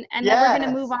question? And then we're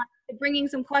going to move on to bringing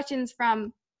some questions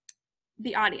from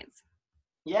the audience.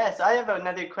 Yes, I have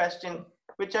another question,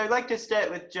 which I'd like to start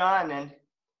with John. And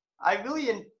I really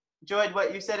enjoyed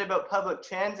what you said about public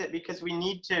transit, because we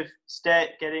need to start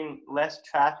getting less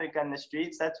traffic on the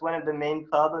streets. That's one of the main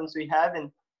problems we have.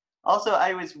 And also,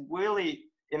 I was really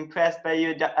impressed by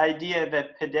your idea of a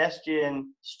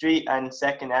pedestrian street on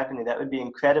 2nd Avenue. That would be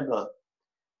incredible.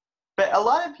 But a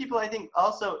lot of people, I think,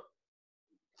 also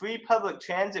free public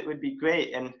transit would be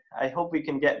great, and I hope we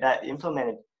can get that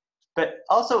implemented. But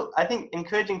also, I think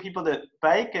encouraging people to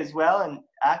bike as well, and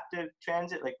active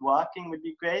transit like walking would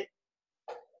be great.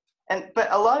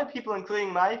 But a lot of people,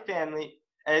 including my family,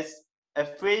 is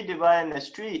afraid to ride on the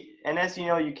street. And as you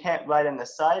know, you can't ride on the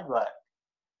sidewalk.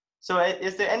 So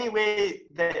is there any way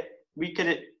that we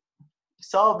could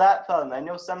solve that problem? I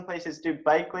know some places do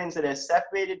bike lanes that are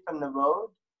separated from the road,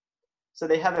 so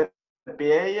they have a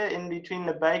barrier in between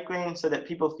the bike lanes so that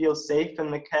people feel safe from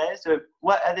the cars. So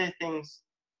what other things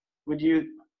would you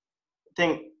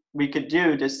think we could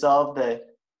do to solve the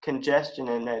congestion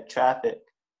in the traffic?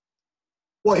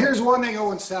 Well, here's one thing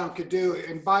Owen Sound could do,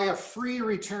 and buy a free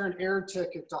return air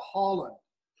ticket to Holland,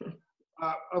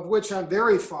 of which I'm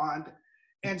very fond,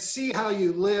 and see how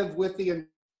you live with the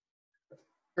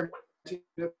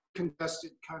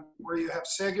congested country, where you have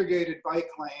segregated bike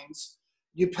lanes.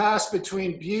 You pass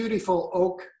between beautiful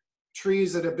oak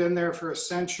trees that have been there for a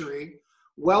century,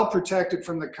 well protected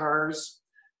from the cars,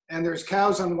 and there's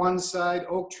cows on one side,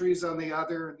 oak trees on the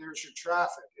other, and there's your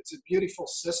traffic. It's a beautiful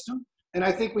system, and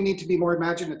I think we need to be more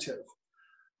imaginative.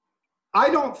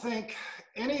 I don't think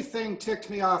anything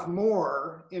ticked me off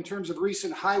more in terms of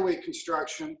recent highway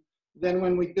construction than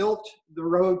when we built the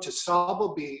road to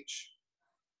Sauble Beach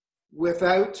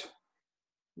without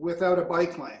a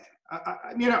bike lane.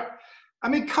 I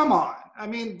mean, come on. I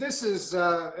mean, this is,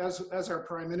 as our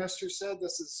Prime Minister said,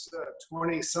 this is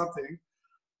 20-something,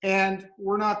 and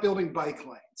we're not building bike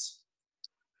lanes.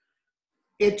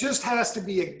 It just has to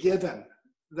be a given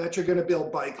that you're going to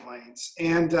build bike lanes.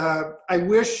 And I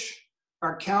wish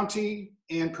our county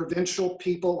and provincial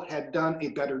people had done a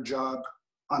better job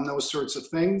on those sorts of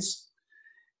things.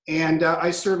 And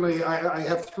I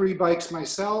have 3 bikes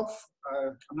myself.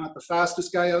 I'm not the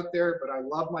fastest guy out there, but I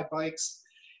love my bikes.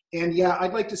 And yeah,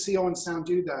 I'd like to see Owen Sound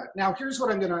do that. Now, here's what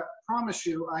I'm going to promise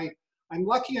you. I'm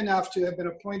lucky enough to have been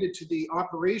appointed to the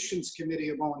operations committee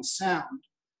of Owen Sound.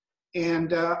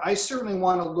 And I certainly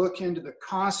want to look into the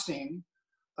costing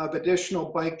of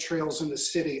additional bike trails in the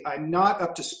city. I'm not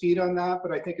up to speed on that,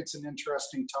 but I think it's an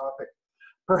interesting topic.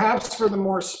 Perhaps for the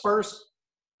more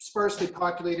sparsely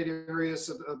populated areas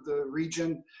of the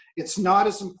region, it's not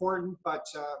as important, but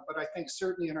I think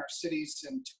certainly in our cities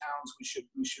and towns,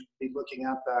 we should be looking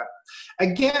at that.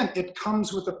 Again, it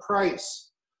comes with a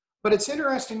price, but it's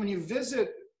interesting when you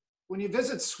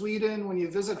visit Sweden, when you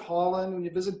visit Holland, when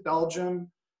you visit Belgium,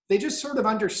 they just sort of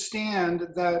understand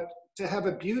that to have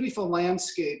a beautiful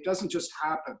landscape doesn't just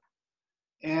happen.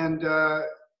 And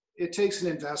it takes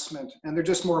an investment, and they're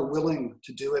just more willing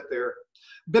to do it there.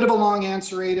 Bit of a long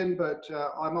answer, Aiden, but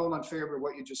I'm all in favor of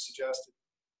what you just suggested.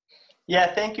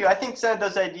 Yeah, thank you. I think some of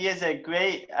those ideas are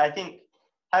great. I think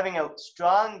having a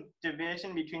strong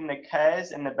division between the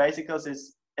cars and the bicycles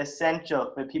is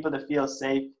essential for people to feel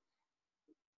safe.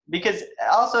 Because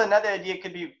also another idea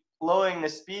could be lowering the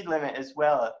speed limit as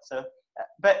well. So,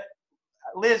 but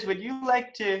Liz, would you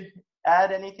like to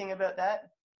add anything about that?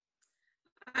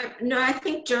 No, I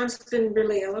think John's been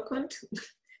really eloquent.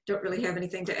 Don't really have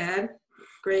anything to add.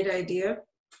 Great idea.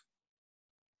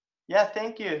 Yeah,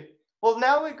 thank you. Well,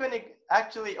 now we're going to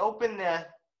actually open the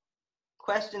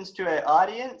questions to our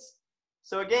audience.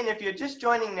 So again, if you're just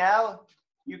joining now,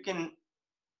 you can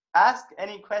ask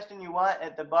any question you want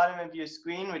at the bottom of your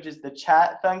screen, which is the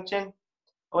chat function.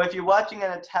 Or if you're watching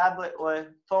on a tablet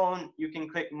or phone, you can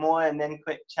click more and then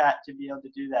click chat to be able to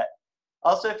do that.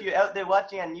 Also, if you're out there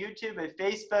watching on YouTube or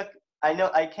Facebook, I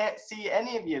know I can't see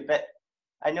any of you, but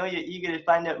I know you're eager to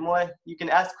find out more. You can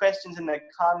ask questions in the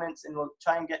comments and we'll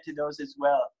try and get to those as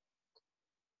well.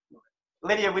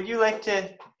 Lydia, would you like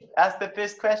to ask the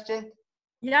first question?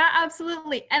 Yeah,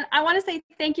 absolutely. And I want to say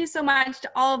thank you so much to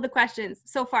all of the questions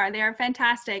so far. They are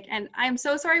fantastic. And I'm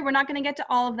so sorry we're not going to get to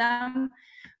all of them,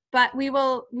 but we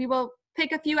will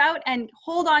pick a few out and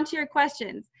hold on to your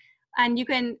questions. And you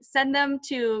can send them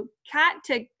to Kat,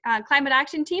 to Climate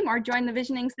Action Team, or join the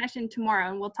visioning session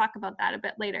tomorrow, and we'll talk about that a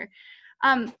bit later.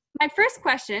 My first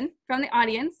question from the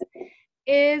audience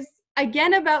is,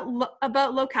 again,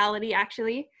 about locality,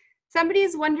 actually. Somebody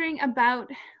is wondering about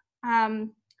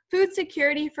food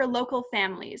security for local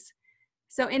families.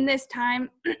 So in this time,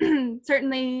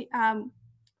 certainly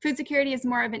food security is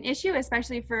more of an issue,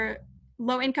 especially for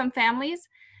low-income families.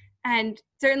 And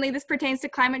certainly this pertains to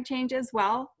climate change as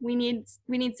well. We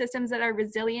need systems that are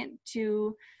resilient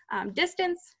to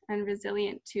distance and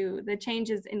resilient to the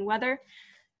changes in weather.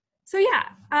 So yeah,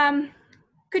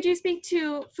 could you speak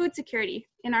to food security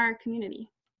in our community?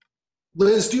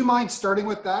 Liz, do you mind starting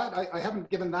with that? I haven't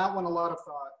given that one a lot of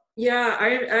thought. Yeah,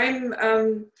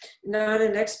 I'm not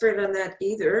an expert on that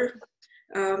either.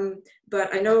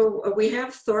 But I know we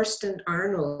have Thorsten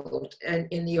Arnold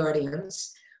in the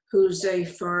audience, who's a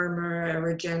farmer, a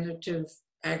regenerative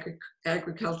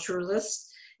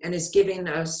agriculturalist, and is giving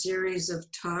a series of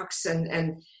talks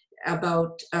and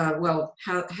about, well,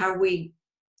 how we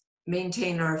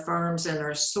maintain our farms and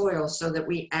our soil so that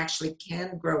we actually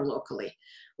can grow locally,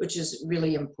 which is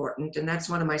really important. And that's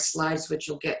one of my slides, which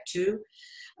you'll get to.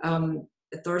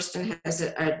 Thorsten has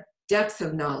a depth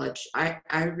of knowledge.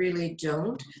 I really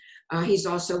don't. He's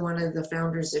also one of the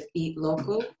founders of Eat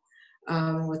Local,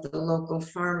 with the local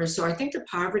farmers. So I think the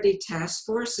Poverty Task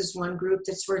Force is one group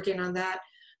that's working on that,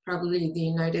 probably the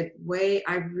United Way.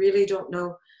 I really don't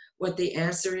know what the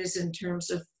answer is in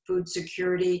terms of food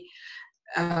security.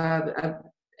 A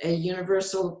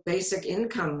universal basic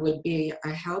income would be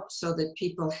a help so that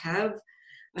people have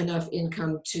enough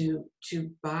income to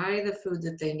buy the food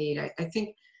that they need. I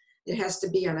think it has to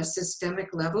be on a systemic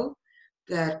level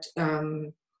that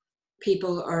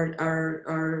people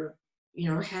are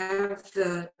have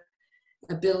the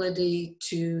ability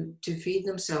to feed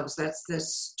themselves.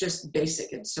 That's just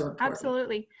basic and so important.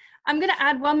 Absolutely. I'm going to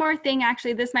add one more thing.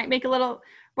 Actually, this might make a little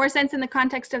more sense in the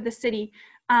context of the city.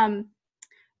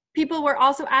 People were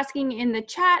also asking in the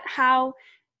chat how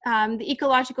the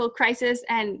ecological crisis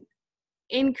and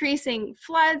increasing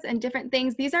floods and different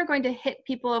things, these are going to hit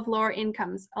people of lower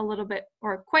incomes a little bit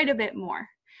or quite a bit more.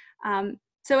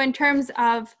 So in terms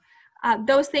of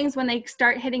those things, when they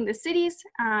start hitting the cities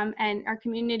and our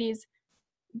communities,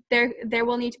 there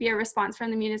will need to be a response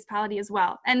from the municipality as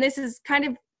well. And this is kind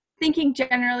of thinking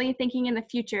generally, thinking in the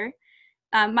future.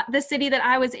 The city that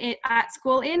I was at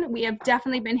school in, we have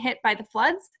definitely been hit by the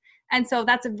floods. And so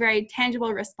that's a very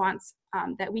tangible response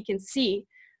that we can see.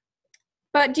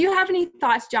 But do you have any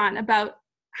thoughts, John, about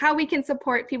how we can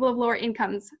support people of lower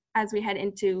incomes as we head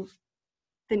into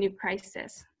the new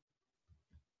crisis?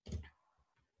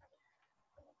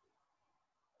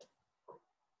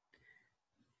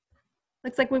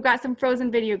 Looks like we've got some frozen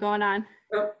video going on.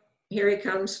 Oh, here he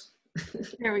comes.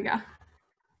 There we go.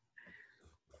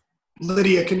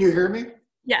 Lydia, can you hear me?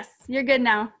 Yes, you're good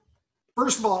now.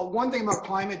 First of all, one thing about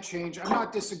climate change, I'm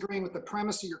not disagreeing with the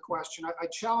premise of your question. I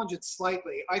challenge it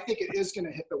slightly. I think it is going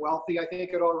to hit the wealthy. I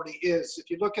think it already is. If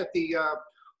you look at the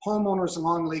homeowners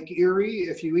along Lake Erie,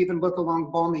 if you even look along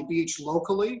Balmy Beach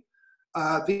locally,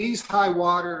 these high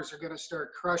waters are going to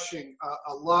start crushing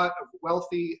a lot of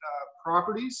wealthy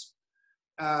properties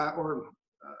or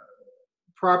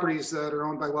properties that are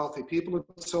owned by wealthy people and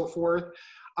so forth.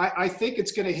 I think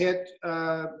it's going to hit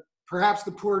perhaps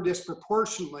the poor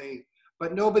disproportionately,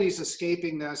 but nobody's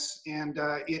escaping this, and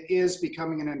it is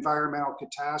becoming an environmental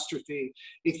catastrophe.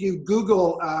 If you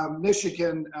Google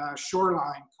Michigan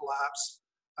shoreline collapse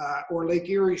or Lake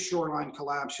Erie shoreline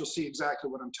collapse, you'll see exactly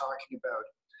what I'm talking about.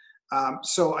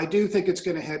 So I do think it's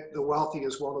going to hit the wealthy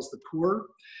as well as the poor.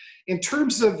 In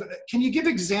terms of, can you give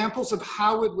examples of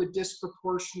how it would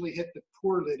disproportionately hit the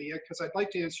poor, Lydia? Because I'd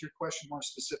like to answer your question more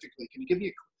specifically. Can you give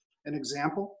me an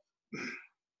example?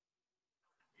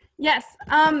 Yes,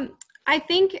 I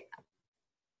think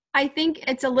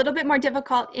it's a little bit more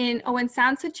difficult in Owen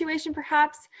Sound situation,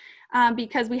 perhaps,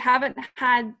 because we haven't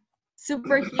had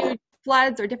super huge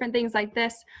floods or different things like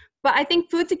this. But I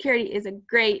think food security is a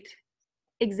great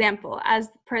example, as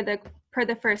per the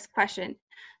first question.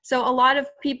 So a lot of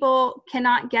people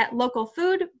cannot get local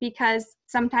food because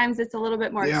sometimes it's a little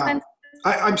bit more expensive.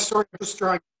 I'm sorry, I'm just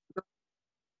trying.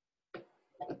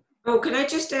 Oh, can I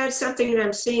just add something that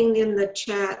I'm seeing in the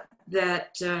chat,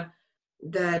 that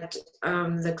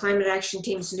the Climate Action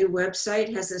Team's new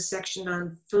website has a section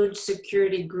on food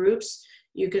security groups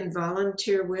you can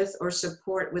volunteer with or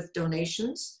support with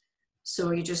donations. So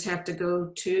you just have to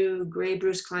go to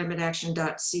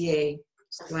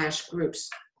graybruceclimateaction.ca/groups.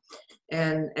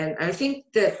 And I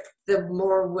think that the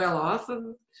more well off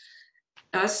of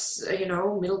us, you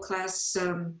know, middle class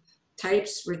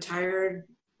types, retired,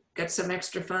 got some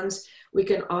extra funds, we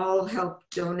can all help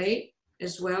donate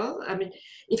as well. I mean,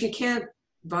 if you can't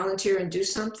volunteer and do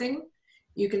something,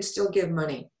 you can still give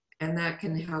money, and that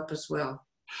can help as well.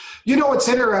 You know, what's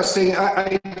interesting,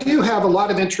 I do have a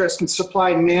lot of interest in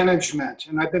supply management,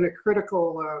 and I've been a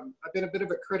bit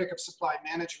of a critic of supply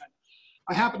management.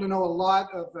 I happen to know a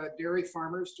lot of dairy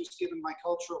farmers, just given my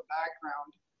cultural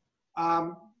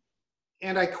background.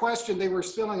 And I questioned, they were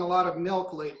spilling a lot of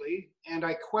milk lately, and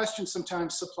I questioned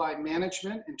sometimes supply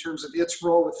management in terms of its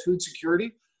role with food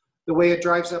security, the way it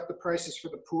drives up the prices for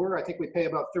the poor. I think we pay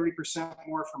about 30%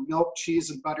 more for milk, cheese,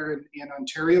 and butter in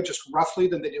Ontario, just roughly,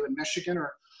 than they do in Michigan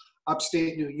or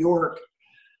upstate New York.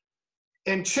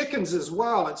 And chickens as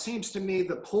well. It seems to me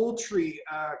the poultry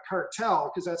cartel,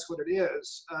 because that's what it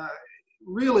is,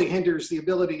 really hinders the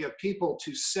ability of people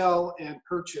to sell and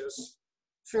purchase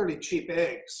fairly cheap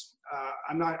eggs.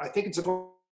 I think it's about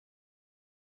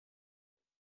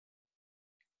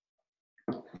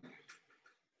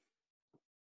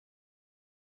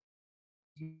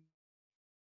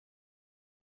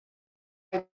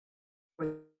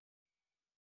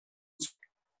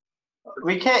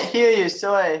We can't hear you,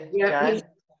 sorry, Yeah, John.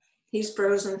 he's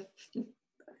frozen.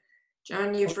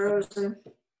 John, you're frozen.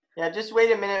 Yeah, just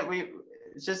wait a minute.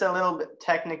 It's just a little bit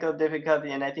technical difficulty,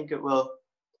 and I think it will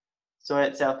sort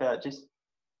itself out. Just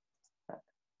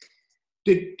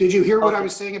Did you hear what I Okay.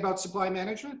 was saying about supply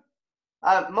management?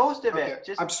 most of Okay, it.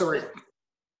 Just I'm sorry.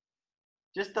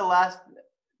 Just the last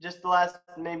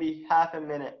maybe half a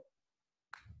minute.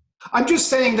 I'm just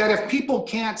saying that if people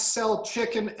can't sell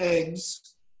chicken eggs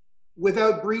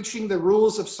without breaching the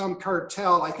rules of some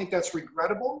cartel, I think that's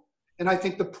regrettable. And I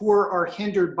think the poor are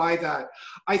hindered by that.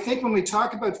 I think when we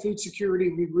talk about food security,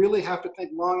 we really have to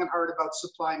think long and hard about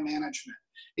supply management.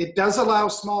 It does allow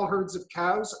small herds of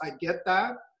cows, I get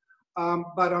that.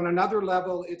 But on another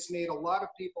level, it's made a lot of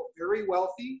people very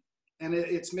wealthy, and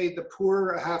it's made the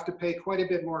poor have to pay quite a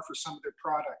bit more for some of their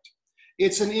product.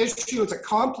 It's an issue, it's a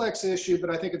complex issue, but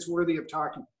I think it's worthy of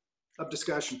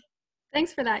discussion.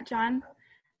 Thanks for that, John.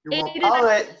 You're welcome. Aiden, All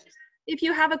right. if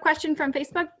you have a question from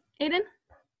Facebook, Aiden?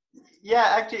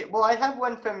 Yeah, actually, well, I have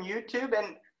one from YouTube,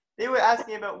 and they were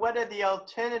asking about what are the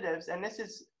alternatives, and this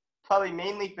is probably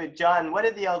mainly for John. What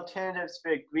are the alternatives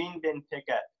for green bin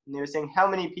pickup? And they were saying how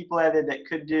many people are there that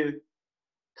could do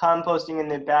composting in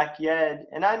their backyard?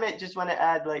 And I might just want to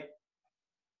add, like,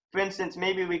 for instance,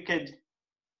 maybe we could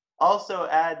also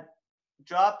add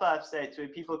drop-off sites where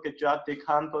people could drop their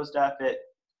compost off at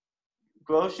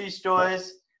grocery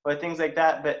stores or things like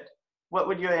that. But what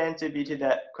would your answer be to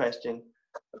that question?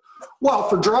 Well,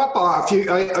 for drop-off,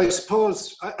 I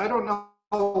suppose, I don't know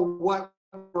what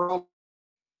we're all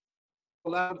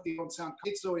allowed with the Owen Sound.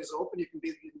 It's always open. You can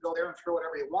go there and throw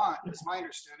whatever you want. It's my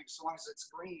understanding, so long as it's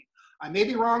green. I may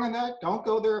be wrong on that. Don't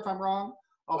go there if I'm wrong.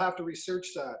 I'll have to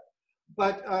research that.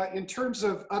 But in terms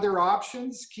of other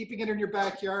options, keeping it in your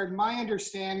backyard, my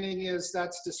understanding is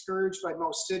that's discouraged by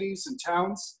most cities and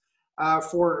towns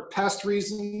for pest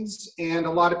reasons, and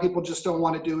a lot of people just don't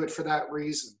want to do it for that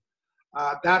reason.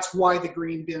 That's why the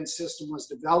green bin system was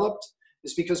developed,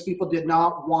 is because people did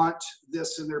not want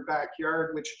this in their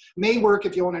backyard, which may work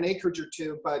if you own an acreage or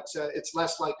two, but it's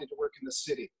less likely to work in the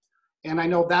city. And I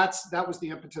know that was the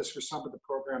impetus for some of the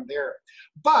program there.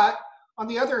 But On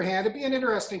the other hand, it'd be an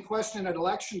interesting question at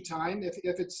election time if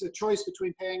it's a choice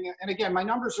between paying, and again, my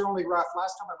numbers are only rough.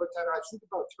 Last time I looked at it, I think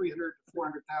about 300 to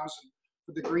 400,000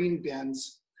 for the green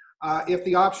bins. If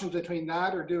the option between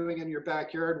that or doing in your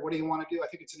backyard, what do you want to do? I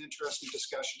think it's an interesting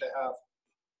discussion to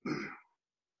have.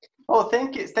 Oh,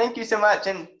 thank you so much.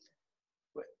 And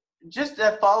just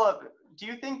a follow-up, do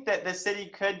you think that the city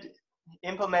could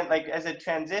implement, like as a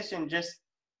transition, just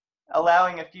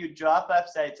allowing a few drop-off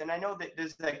sites? And I know that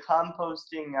there's a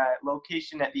composting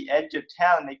location at the edge of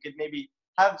town. They could maybe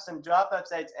have some drop-off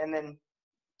sites and then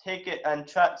take it on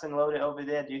trucks and load it over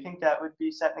there. Do you think that would be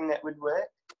something that would work?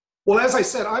 Well, as I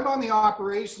said, I'm on the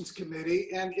operations committee,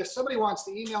 and if somebody wants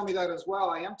to email me that as well,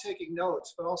 I am taking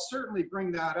notes, but I'll certainly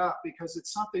bring that up because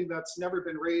it's something that's never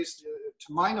been raised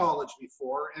to my knowledge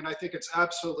before, and I think it's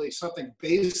absolutely something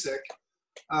basic.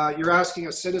 You're asking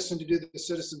a citizen to do the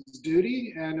citizen's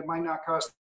duty, and it might not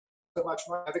cost that much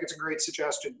money. I think it's a great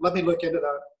suggestion. Let me look into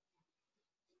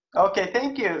that. Okay,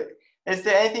 thank you. Is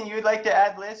there anything you'd like to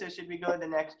add, Liz, or should we go to the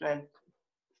next one?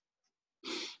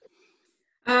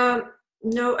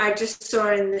 No, I just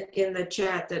saw in the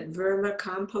chat that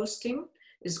vermicomposting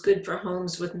is good for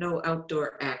homes with no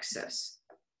outdoor access.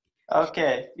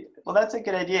 Okay, well, that's a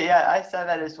good idea. Yeah, I saw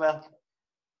that as well.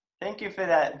 Thank you for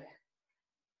that.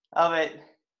 All right.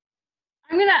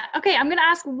 I'm gonna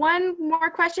ask one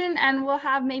more question and we'll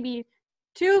have maybe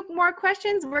 2 more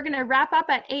questions. We're gonna wrap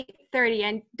up at 8:30,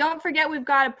 and don't forget we've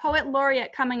got a poet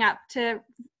laureate coming up to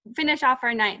finish off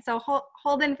our night, so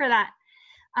hold in for that.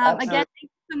 Again, thank you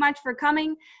so much for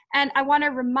coming, and I want to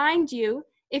remind you,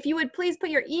 if you would please put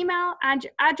your email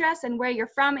address and where you're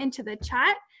from into the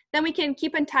chat, then we can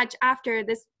keep in touch after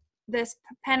this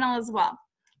panel as well.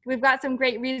 We've got some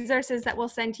great resources that we'll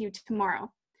send to you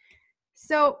tomorrow.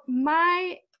 So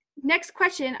my next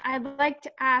question I'd like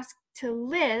to ask to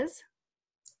Liz.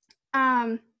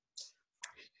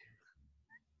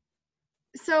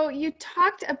 So you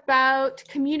talked about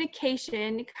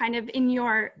communication kind of in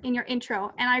your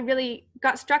intro, and I really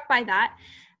got struck by that.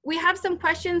 We have some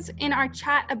questions in our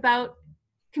chat about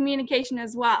communication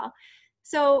as well.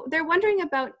 So they're wondering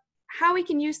about how we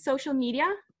can use social media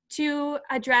to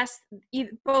address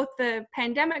both the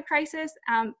pandemic crisis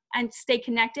and stay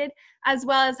connected, as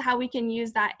well as how we can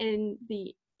use that in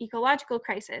the ecological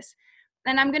crisis.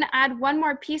 And I'm going to add one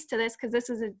more piece to this, because this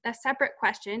is a separate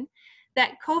question,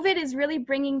 that COVID is really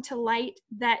bringing to light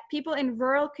that people in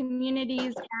rural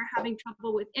communities are having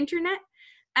trouble with internet.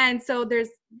 And so there's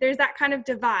that kind of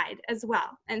divide as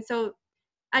well. And so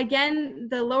again,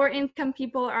 the lower income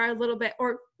people are a little bit,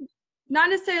 or not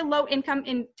necessarily low income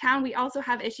in town, we also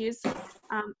have issues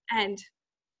and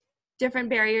different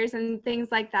barriers and things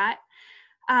like that.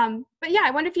 But yeah,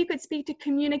 I wonder if you could speak to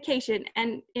communication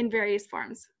and in various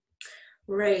forms.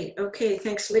 Right. Okay.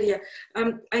 Thanks, Lydia.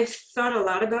 I've thought a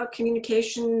lot about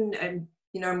communication, and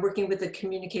I'm working with the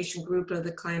communication group of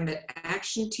the Climate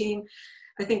Action Team.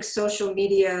 I think social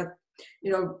media,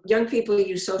 young people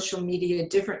use social media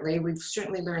differently. We've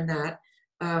certainly learned that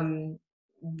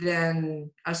than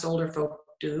us older folk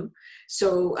do.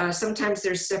 So sometimes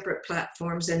there's separate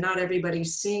platforms, and not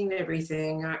everybody's seeing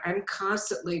everything. I'm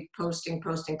constantly posting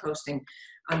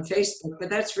on Facebook, but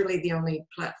that's really the only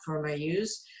platform I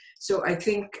use. So I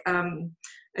think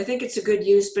it's a good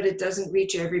use, but it doesn't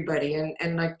reach everybody.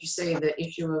 And like you say, the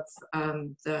issue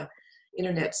of the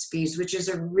internet speeds, which is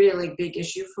a really big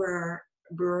issue for our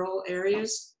rural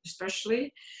areas,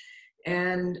 especially.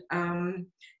 And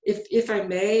if I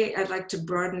may, I'd like to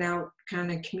broaden out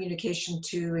kind of communication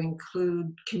to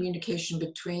include communication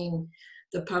between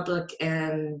the public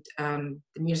and the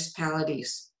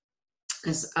municipalities.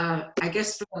 Because I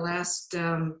guess for the last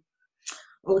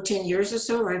 10 years or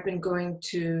so, I've been going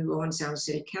to Owen Sound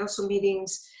City Council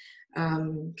meetings,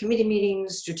 committee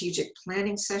meetings, strategic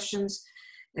planning sessions.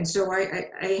 And so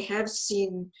I have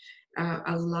seen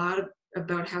a lot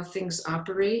about how things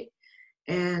operate.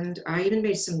 And I even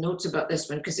made some notes about this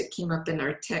one because it came up in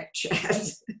our tech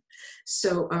chat.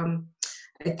 So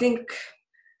I think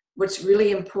what's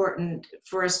really important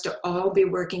for us to all be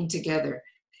working together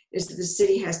is that the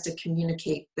city has to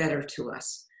communicate better to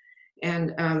us.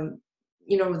 And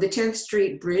the 10th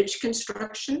Street Bridge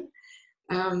construction,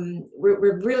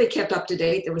 we're really kept up to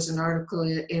date. There was an article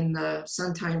in the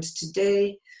Sun-Times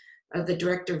today. The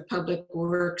Director of Public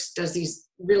Works does these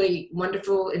really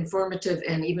wonderful, informative,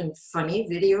 and even funny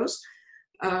videos.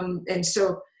 And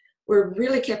so we're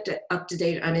really kept up to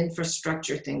date on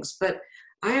infrastructure things, but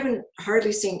I haven't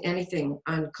hardly seen anything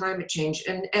on climate change.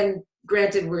 And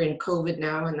granted, we're in COVID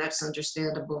now, and that's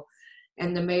understandable.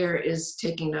 And the mayor is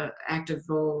taking an active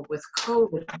role with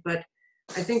COVID, but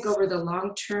I think over the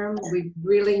long term, we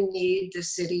really need the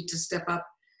city to step up,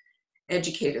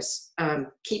 educate us,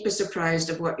 keep us apprised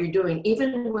of what you're doing.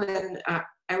 Even when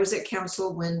I was at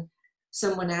council, when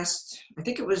someone asked, I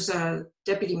think it was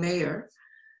Deputy Mayor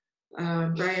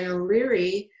Brian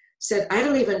O'Leary, said, I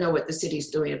don't even know what the city's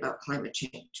doing about climate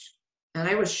change. And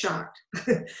I was shocked.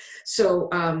 So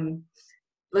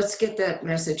let's get that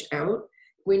message out.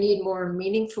 We need more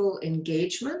meaningful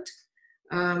engagement.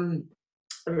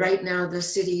 Right now, the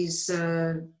city's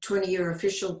 20-year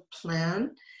official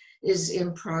plan is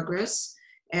in progress.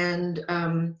 And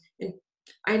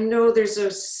I know there's a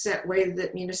set way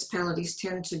that municipalities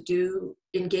tend to do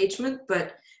engagement,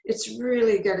 but it's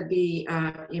really got to be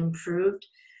improved.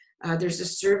 There's a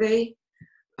survey.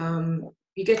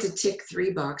 You get to tick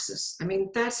 3 boxes. I mean,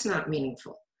 that's not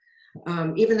meaningful.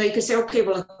 Even though you can say, okay,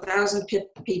 well, 1,000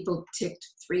 people ticked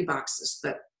 3 boxes,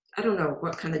 but I don't know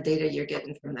what kind of data you're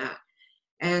getting from that.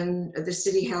 And the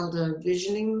city held a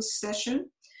visioning session,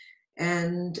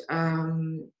 and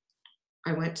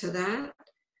I went to that.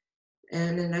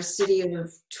 And in a city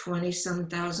of 20-some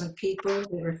thousand people,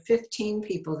 there were 15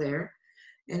 people there,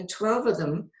 and 12 of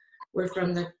them were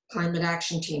from the Climate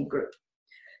Action Team group.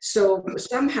 So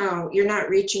somehow you're not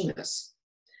reaching this.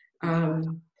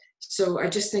 So I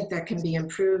just think that can be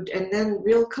improved. And then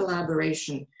real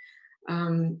collaboration.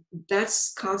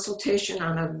 That's consultation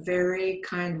on a very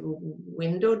kind of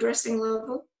window dressing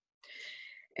level.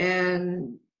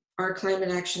 And our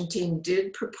Climate Action Team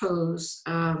did propose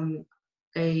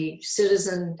a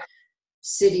citizen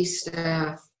city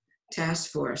staff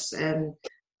task force. And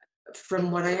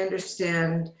from what I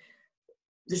understand,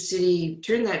 the city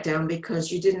turned that down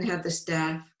because you didn't have the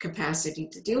staff capacity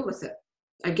to deal with it.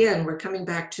 Again, we're coming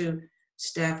back to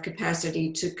staff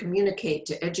capacity to communicate,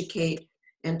 to educate,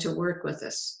 and to work with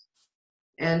us.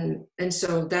 And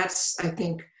so that's, I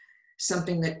think,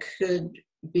 something that could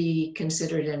be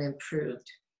considered and improved.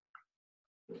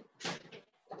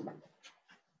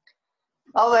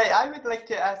 All right, I would like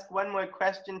to ask one more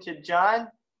question to John.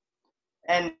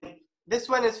 And this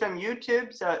one is from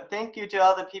YouTube, so thank you to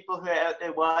all the people who are out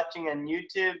there watching on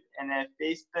YouTube and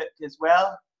Facebook as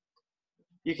well.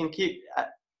 You can keep,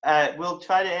 we'll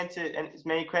try to answer as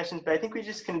many questions, but I think we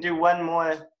just can do one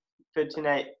more for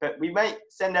tonight. But we might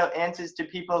send out answers to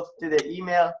people through the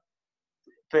email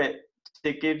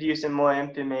to give you some more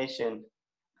information.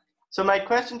 So my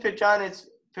question for John is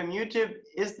from YouTube,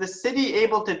 is the city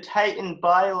able to tighten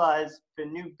bylaws for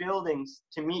new buildings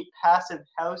to meet passive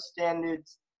house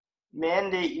standards,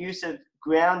 mandate use of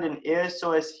ground and air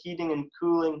source heating and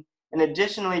cooling, and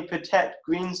additionally protect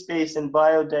green space and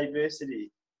biodiversity?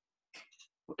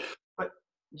 But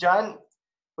John,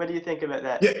 what do you think about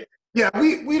that? Yeah,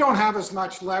 we don't have as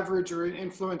much leverage or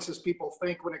influence as people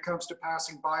think when it comes to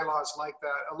passing bylaws like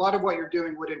that. A lot of what you're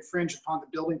doing would infringe upon the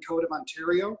Building Code of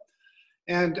Ontario.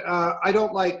 And I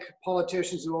don't like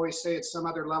politicians who always say it's some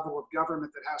other level of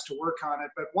government that has to work on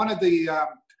it. But one of the,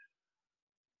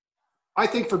 I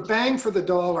think for bang for the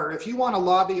dollar, if you want to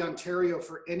lobby Ontario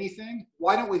for anything,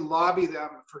 why don't we lobby them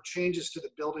for changes to the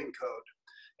building code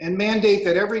and mandate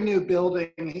that every new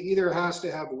building either has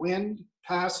to have wind,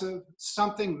 passive,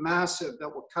 something massive that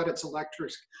will cut its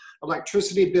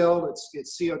electricity bill,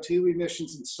 its CO2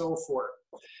 emissions, and so forth.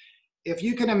 If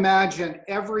you can imagine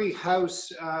every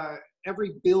house,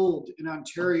 every build in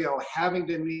Ontario having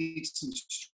to meet some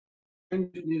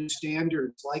new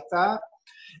standards like that,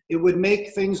 it would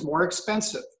make things more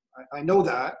expensive. I know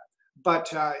that, but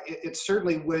it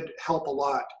certainly would help a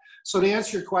lot. So to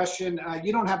answer your question,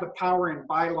 you don't have the power in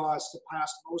bylaws to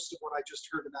pass most of what I just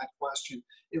heard in that question.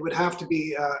 It would have to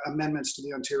be amendments to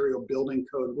the Ontario Building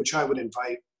Code, which I would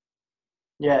invite.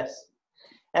 Yes,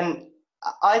 and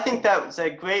I think that was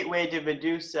a great way to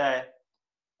reduce our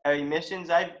emissions.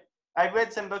 I've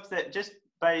read some books that just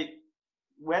by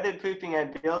weatherproofing our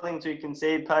buildings, we can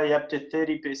save probably up to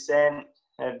 30%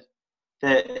 of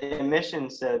the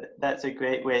emissions. So that's a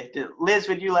great way. Liz,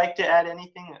 would you like to add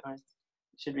anything, or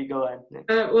should we go on?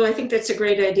 Well, I think that's a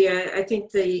great idea. I think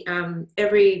the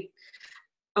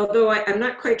although I'm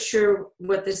not quite sure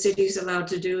what the city's allowed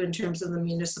to do in terms of the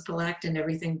Municipal Act and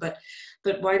everything, but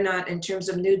why not in terms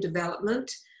of new development,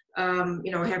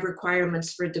 you know, have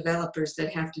requirements for developers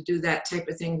that have to do that type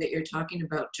of thing that you're talking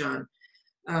about, John.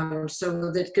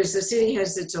 So that, because the city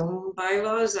has its own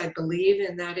bylaws, I believe,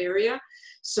 in that area.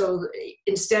 So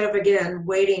instead of, again,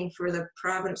 waiting for the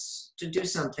province to do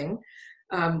something,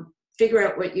 figure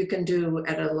out what you can do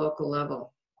at a local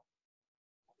level.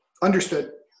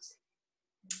 Understood.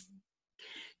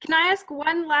 Can I ask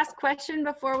one last question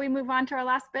before we move on to our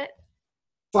last bit?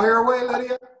 Fire away,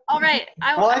 Lydia. All right.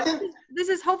 Well, I think this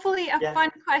is hopefully a fun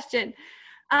question.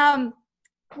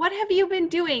 what have you been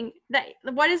doing?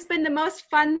 What has been the most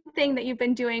fun thing that you've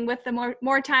been doing with the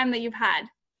more time that you've had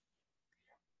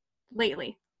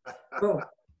lately? Oh,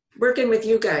 working with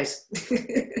you guys.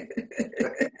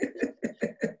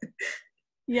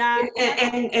 Yeah.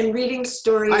 and reading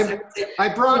stories. I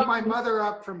brought my mother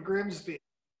up from Grimsby.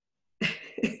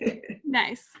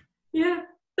 Nice. Yeah.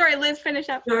 Sorry, Liz, finish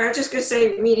up. No, I was just going to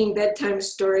say reading bedtime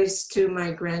stories to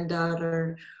my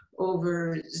granddaughter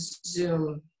over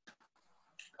Zoom.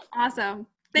 Awesome.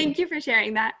 Thank you for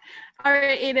sharing that. All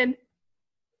right, Aiden.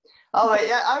 All right,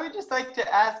 yeah, I would just like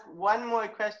to ask one more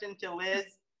question to Liz.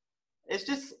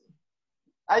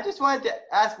 I just wanted to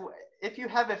ask if you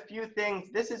have a few things,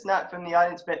 this is not from the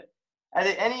audience, but are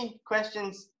there any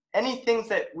questions, any things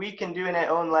that we can do in our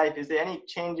own life? Is there any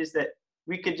changes that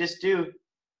we could just do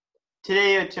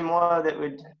today or tomorrow that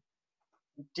would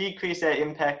decrease our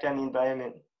impact on the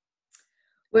environment?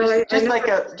 Well, just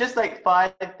like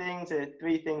 5 things or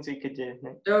 3 things we could do.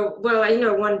 Oh, well, I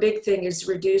know one big thing is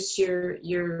reduce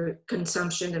your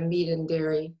consumption of meat and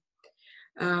dairy.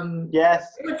 Yes.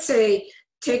 I would say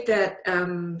take that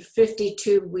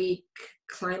 52-week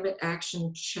climate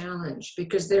action challenge,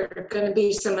 because there are going to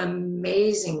be some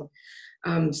amazing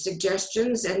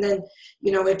suggestions, and then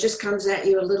it just comes at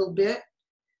you a little bit.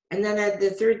 And then the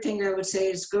third thing I would say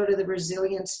is go to the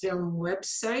Resilience Film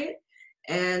website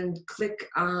and click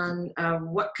on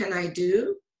what can I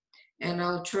do, and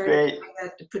I'll try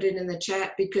to put it in the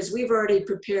chat, because we've already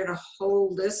prepared a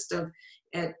whole list of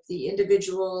at the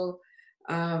individual,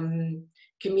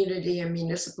 community and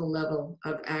municipal level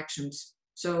of actions.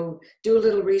 So do a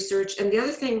little research. And the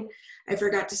other thing I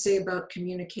forgot to say about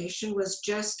communication was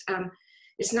just,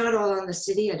 it's not all on the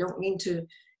city. I don't mean to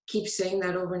keep saying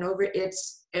that over and over.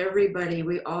 It's everybody.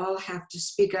 We all have to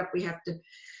speak up. We have to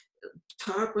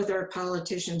talk with our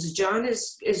politicians. John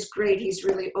is great. He's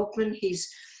really open. He's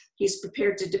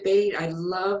prepared to debate. I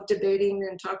love debating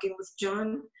and talking with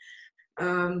John.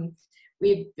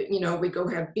 We go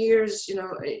have beers,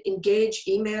 engage,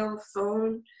 email,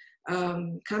 phone,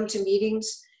 come to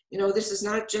meetings. This is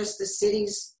not just the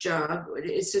city's job.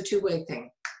 It's a two-way thing.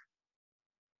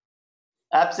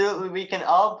 Absolutely, we can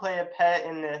all play a part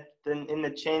in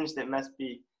the change that must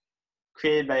be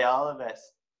created by all of us.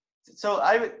 So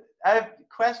I have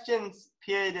questions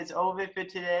period is over for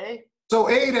today. So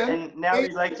Aiden, and now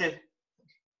we'd like to.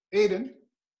 Aiden.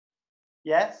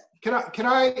 Yes. Can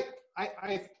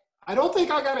I don't think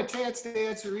I got a chance to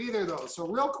answer either though. So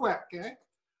real quick, okay?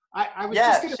 I was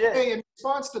just going to say, in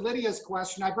response to Lydia's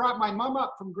question, I brought my mom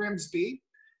up from Grimsby,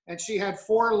 and she had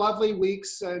 4 lovely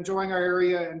weeks enjoying our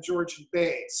area in Georgian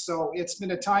Bay. So it's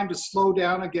been a time to slow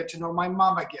down and get to know my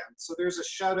mom again. So there's a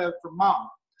shout out for mom.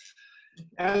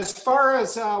 As far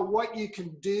as what you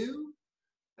can do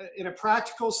in a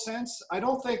practical sense, I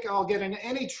don't think I'll get in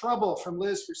any trouble from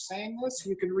Liz for saying this.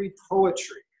 You can read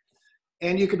poetry,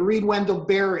 and you can read Wendell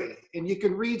Berry, and you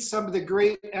can read some of the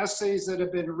great essays that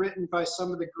have been written by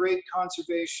some of the great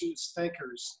conservationist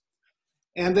thinkers.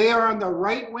 And they are on the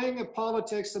right wing of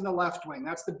politics and the left wing.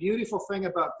 That's the beautiful thing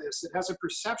about this. It has a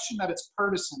perception that it's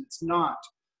partisan. It's not.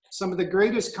 Some of the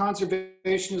greatest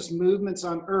conservationist movements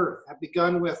on earth have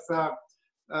begun with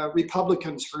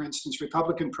Republicans, for instance,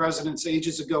 Republican presidents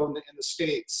ages ago in the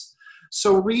States.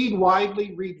 So read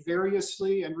widely, read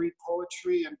variously, and read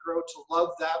poetry, and grow to love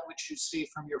that which you see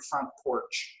from your front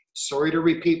porch. Sorry to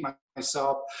repeat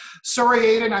myself. Sorry,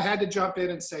 Aiden, I had to jump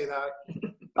in and say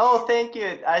that. Oh, thank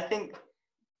you. I think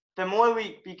the more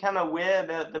we become aware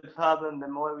about the problem, the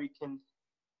more we can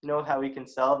know how we can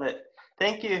solve it.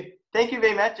 Thank you. Thank you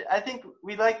very much. I think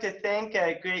we'd like to thank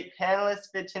our great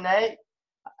panelists for tonight.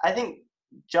 I think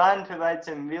John provides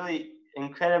some really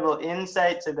incredible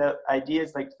insights about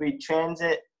ideas like free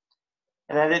transit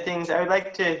and other things. I would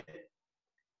like to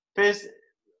first,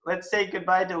 let's say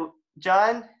goodbye to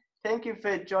John. Thank you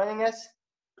for joining us.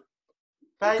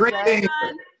 Bye, Great John. being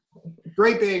here.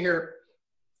 Great being here.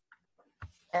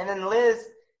 And then Liz,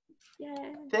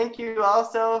 thank you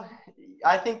also.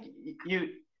 I think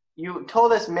you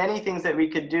told us many things that we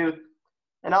could do,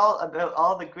 and about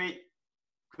all the great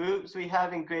groups we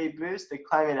have in Grey Bruce, the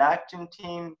Climate Action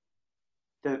Team,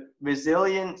 the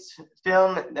Resilience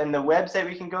Film, and the website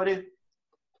we can go to.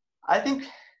 I think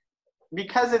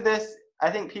because of this,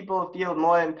 I think people feel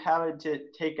more empowered to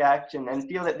take action and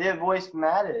feel that their voice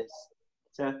matters.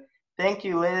 So thank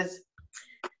you, Liz.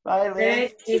 Bye, Liz.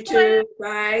 Thank you too.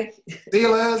 Bye. See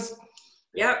you, Liz.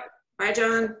 Yep. Bye,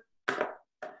 John.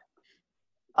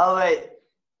 All right.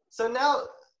 So now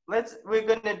we're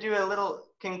going to do a little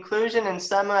conclusion and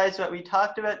summarize what we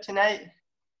talked about tonight.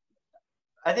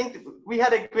 I think we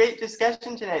had a great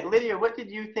discussion tonight. Lydia, what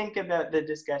did you think about the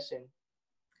discussion?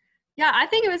 Yeah, I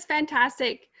think it was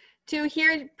fantastic to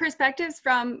hear perspectives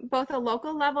from both a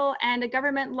local level and a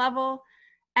government level.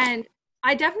 And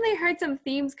I definitely heard some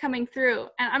themes coming through,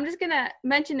 and I'm just going to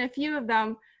mention a few of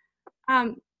them.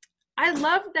 I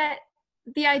love that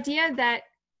the idea that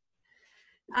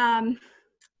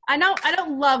I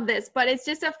don't love this, but it's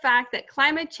just a fact that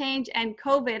climate change and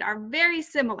COVID are very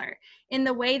similar in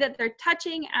the way that they're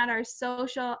touching at our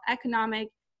social, economic,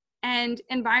 and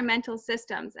environmental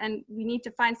systems. And we need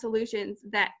to find solutions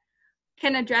that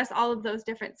can address all of those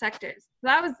different sectors.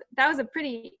 That was a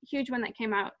pretty huge one that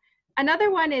came out.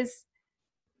 Another one is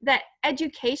that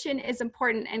education is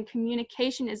important and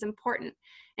communication is important.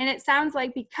 And it sounds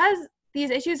like because these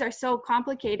issues are so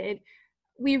complicated,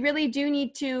 we really do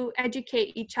need to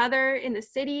educate each other in the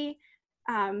city,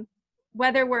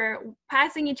 whether we're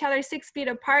passing each other 6 feet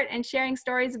apart and sharing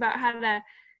stories about how to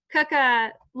cook a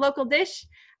local dish,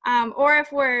 or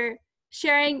if we're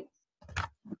sharing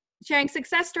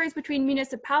success stories between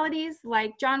municipalities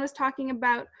like John was talking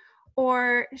about,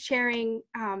 or sharing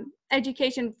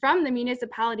education from the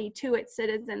municipality to its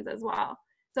citizens as well.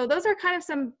 So those are kind of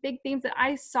some big themes that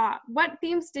I saw. What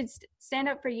themes did stand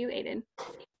out for you, Aiden?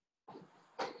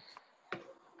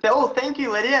 Oh, thank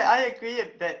you, Lydia. I agree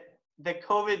that the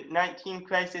COVID-19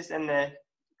 crisis and the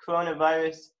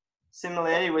coronavirus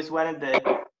similarity was one of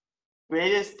the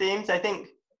greatest themes, I think,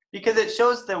 because it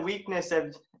shows the weakness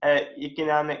of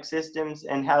economic systems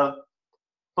and how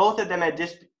both of them are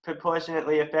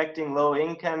disproportionately affecting low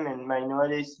income and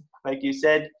minorities, like you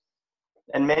said,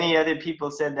 and many other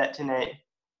people said that tonight.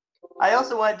 I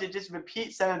also wanted to just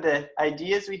repeat some of the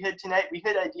ideas we heard tonight. We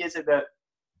heard ideas about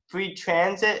free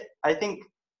transit. I think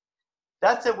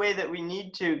that's a way that we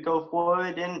need to go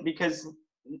forward in, because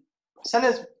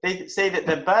sometimes they say that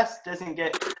the bus doesn't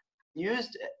get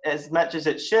used as much as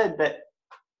it should, but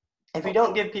if we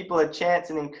don't give people a chance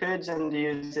and encourage them to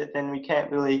use it, then we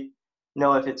can't really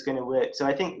know if it's going to work. So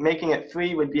I think making it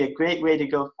free would be a great way to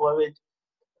go forward.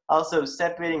 Also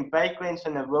separating bike lanes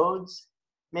from the roads,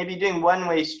 maybe doing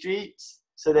one-way streets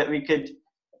so that we could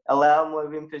allow more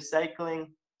room for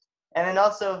cycling. And then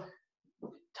also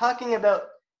talking about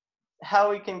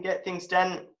how we can get things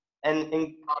done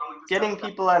and getting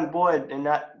people on board and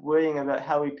not worrying about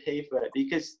how we pay for it.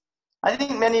 Because I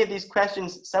think many of these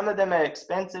questions, some of them are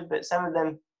expensive, but some of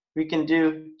them we can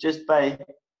do just by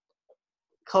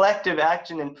collective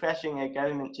action and pressuring our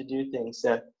government to do things.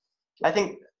 So I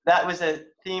think that was a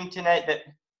theme tonight, that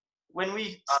when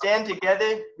we stand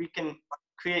together, we can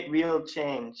create real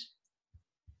change.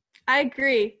 I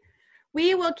agree.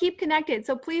 We will keep connected.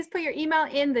 So please put your email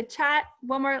in the chat.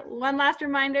 One last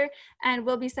reminder, and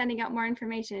we'll be sending out more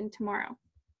information tomorrow.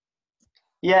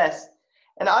 Yes.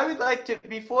 And I would like to,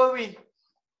 before we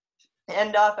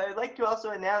end off, I would like to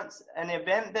also announce an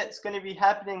event that's going to be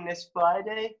happening this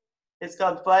Friday. It's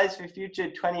called Fridays for Future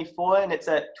 24, and it's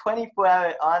a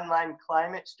 24-hour online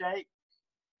climate strike,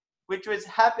 which was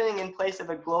happening in place of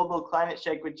a global climate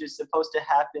strike, which is supposed to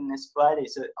happen this Friday.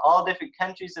 So all different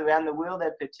countries around the world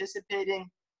are participating.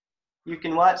 You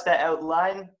can watch that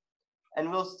online,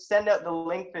 and we'll send out the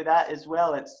link for that as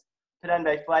well. It's put on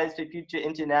by Fridays for Future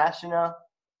International,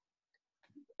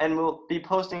 and we'll be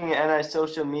posting it on our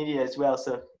social media as well.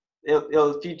 So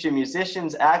it'll feature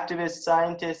musicians, activists,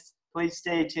 scientists. Please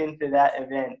stay tuned for that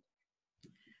event.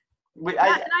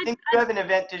 I think you have an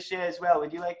event to share as well.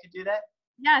 Would you like to do that?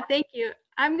 Yeah, thank you.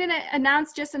 I'm going to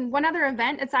announce just one other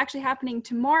event. It's actually happening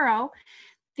tomorrow.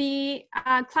 The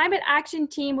Climate Action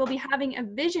Team will be having a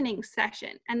visioning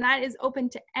session, and that is open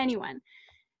to anyone.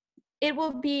 It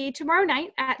will be tomorrow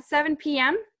night at 7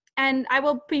 p.m., and I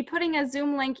will be putting a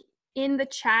Zoom link in the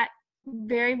chat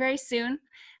very, very soon.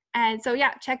 And so,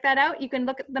 yeah, check that out. You can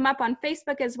look them up on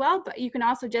Facebook as well, but you can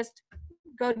also just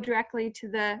go directly to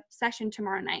the session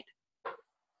tomorrow night.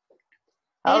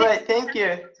 All right, thank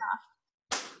you.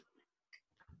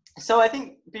 So I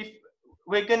think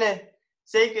we're going to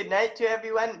say goodnight to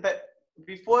everyone, but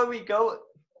before we go,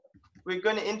 we're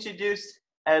going to introduce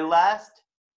our last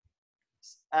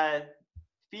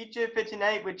feature for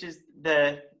tonight, which is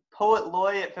the Poet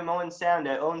Laureate from Owen Sound,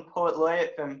 our own Poet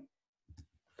Laureate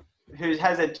who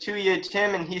has a 2-year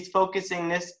term, and he's focusing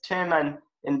this term on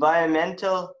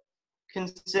environmental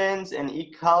concerns and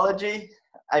ecology.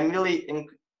 I'm really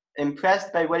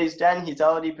impressed by what he's done. He's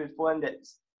already performed at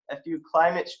a few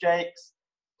climate strikes.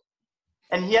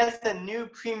 And he has a new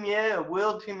premiere, a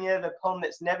world premiere of a poem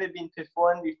that's never been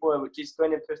performed before, which he's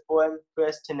going to perform for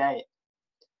us tonight.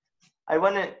 I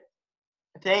want to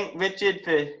thank Richard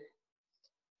for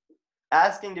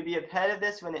asking to be a part of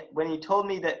this. When he told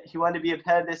me that he wanted to be a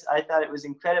part of this, I thought it was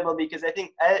incredible, because I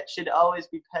think art should always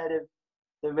be part of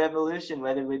the revolution,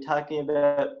 whether we're talking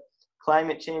about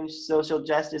climate change, social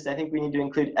justice, I think we need to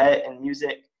include art and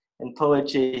music and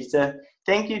poetry. So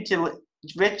thank you to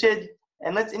Richard,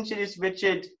 and let's introduce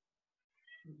Richard.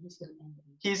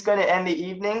 He's going to end the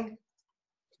evening.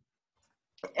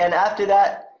 And after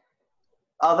that,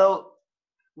 although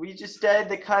we just started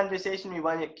the conversation, we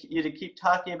want you to keep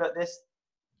talking about this.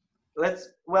 Let's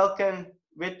welcome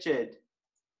Richard.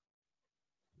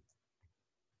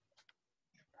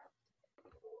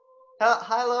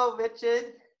 Hello,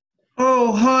 Richard.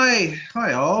 Oh, hi.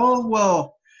 Hi, all.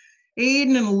 Well,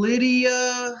 Aiden and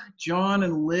Lydia, John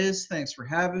and Liz, thanks for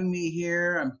having me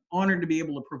here. I'm honored to be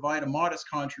able to provide a modest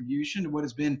contribution to what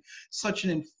has been such an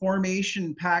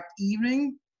information-packed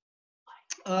evening.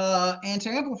 And to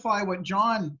amplify what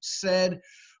John said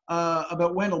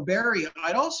about Wendell Berry,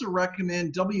 I'd also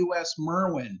recommend W.S.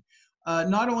 Merwin,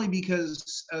 not only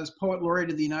because as Poet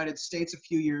Laureate of the United States a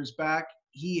few years back,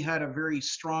 he had a very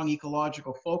strong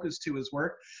ecological focus to his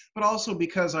work, but also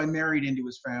because I married into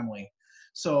his family.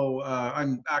 So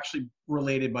I'm actually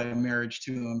related by marriage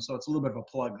to him. So it's a little bit of a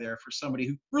plug there for somebody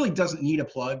who really doesn't need a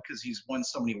plug because he's won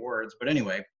so many awards. But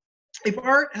anyway, if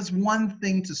art has one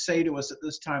thing to say to us at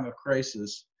this time of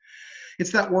crisis,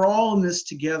 it's that we're all in this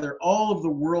together. All of the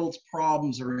world's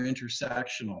problems are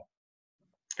intersectional.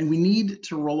 And we need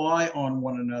to rely on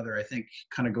one another, I think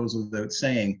kind of goes without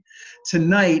saying.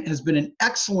 Tonight has been an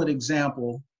excellent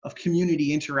example of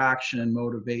community interaction and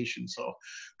motivation. So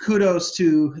kudos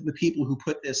to the people who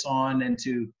put this on and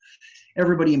to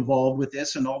everybody involved with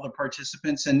this and all the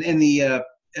participants and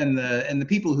the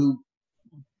people who,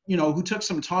 you know, who took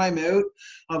some time out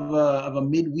of a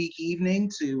midweek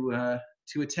evening to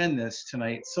attend this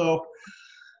tonight. So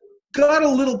got a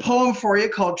little poem for you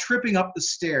called Tripping Up the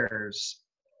Stairs.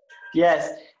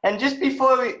 Yes, and just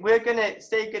before we're going to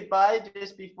say goodbye,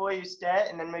 just before you start,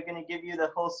 and then we're going to give you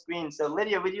the whole screen. So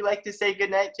Lydia, would you like to say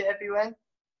goodnight to everyone?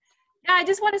 Yeah, I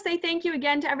just want to say thank you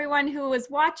again to everyone who was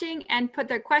watching and put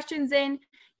their questions in.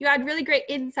 You had really great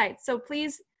insights, so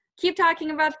please keep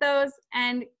talking about those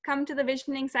and come to the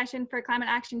visioning session for Climate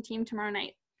Action Team tomorrow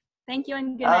night. Thank you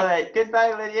and good night. All right,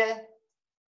 goodbye, Lydia.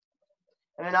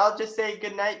 And then I'll just say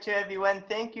goodnight to everyone.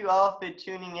 Thank you all for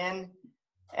tuning in.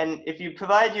 And if you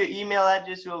provide your email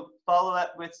address, we'll follow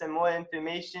up with some more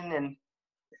information and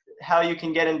how you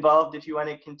can get involved if you want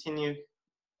to continue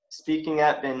speaking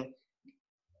up and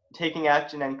taking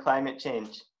action on climate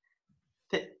change.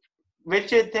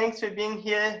 Richard, thanks for being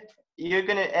here. You're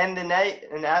going to end the night,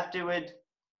 and afterward,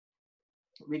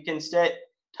 we can start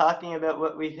talking about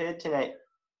what we heard tonight.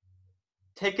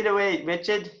 Take it away,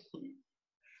 Richard.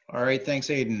 All right, thanks,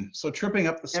 Aiden. So tripping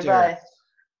up the stairs. Goodbye.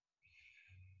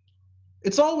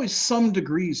 It's always some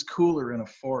degrees cooler in a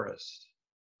forest.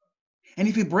 And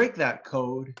if you break that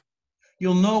code,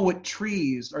 you'll know what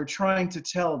trees are trying to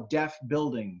tell deaf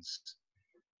buildings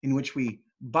in which we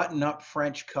button up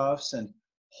French cuffs and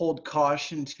hold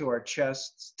caution to our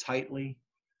chests tightly,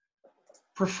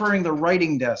 preferring the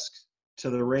writing desk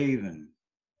to the raven,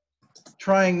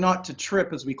 trying not to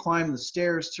trip as we climb the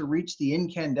stairs to reach the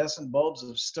incandescent bulbs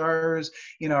of stars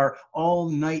in our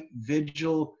all-night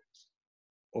vigil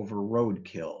over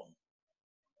roadkill.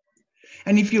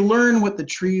 And if you learn what the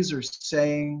trees are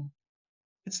saying,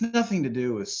 it's nothing to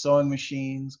do with sewing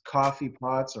machines, coffee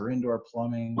pots, or indoor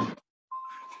plumbing.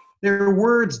 Their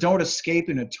words don't escape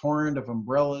in a torrent of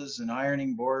umbrellas and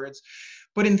ironing boards,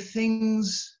 but in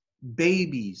things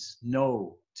babies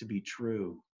know to be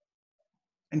true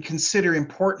and consider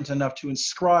important enough to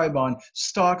inscribe on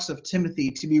stalks of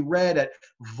Timothy to be read at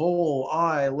vole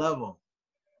eye level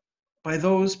by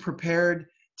those prepared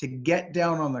to get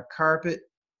down on the carpet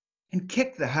and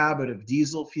kick the habit of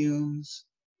diesel fumes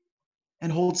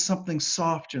and hold something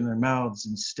soft in their mouths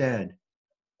instead,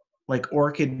 like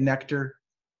orchid nectar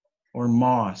or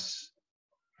moss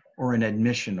or an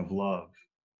admission of love.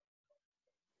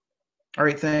 All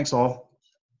right, thanks all.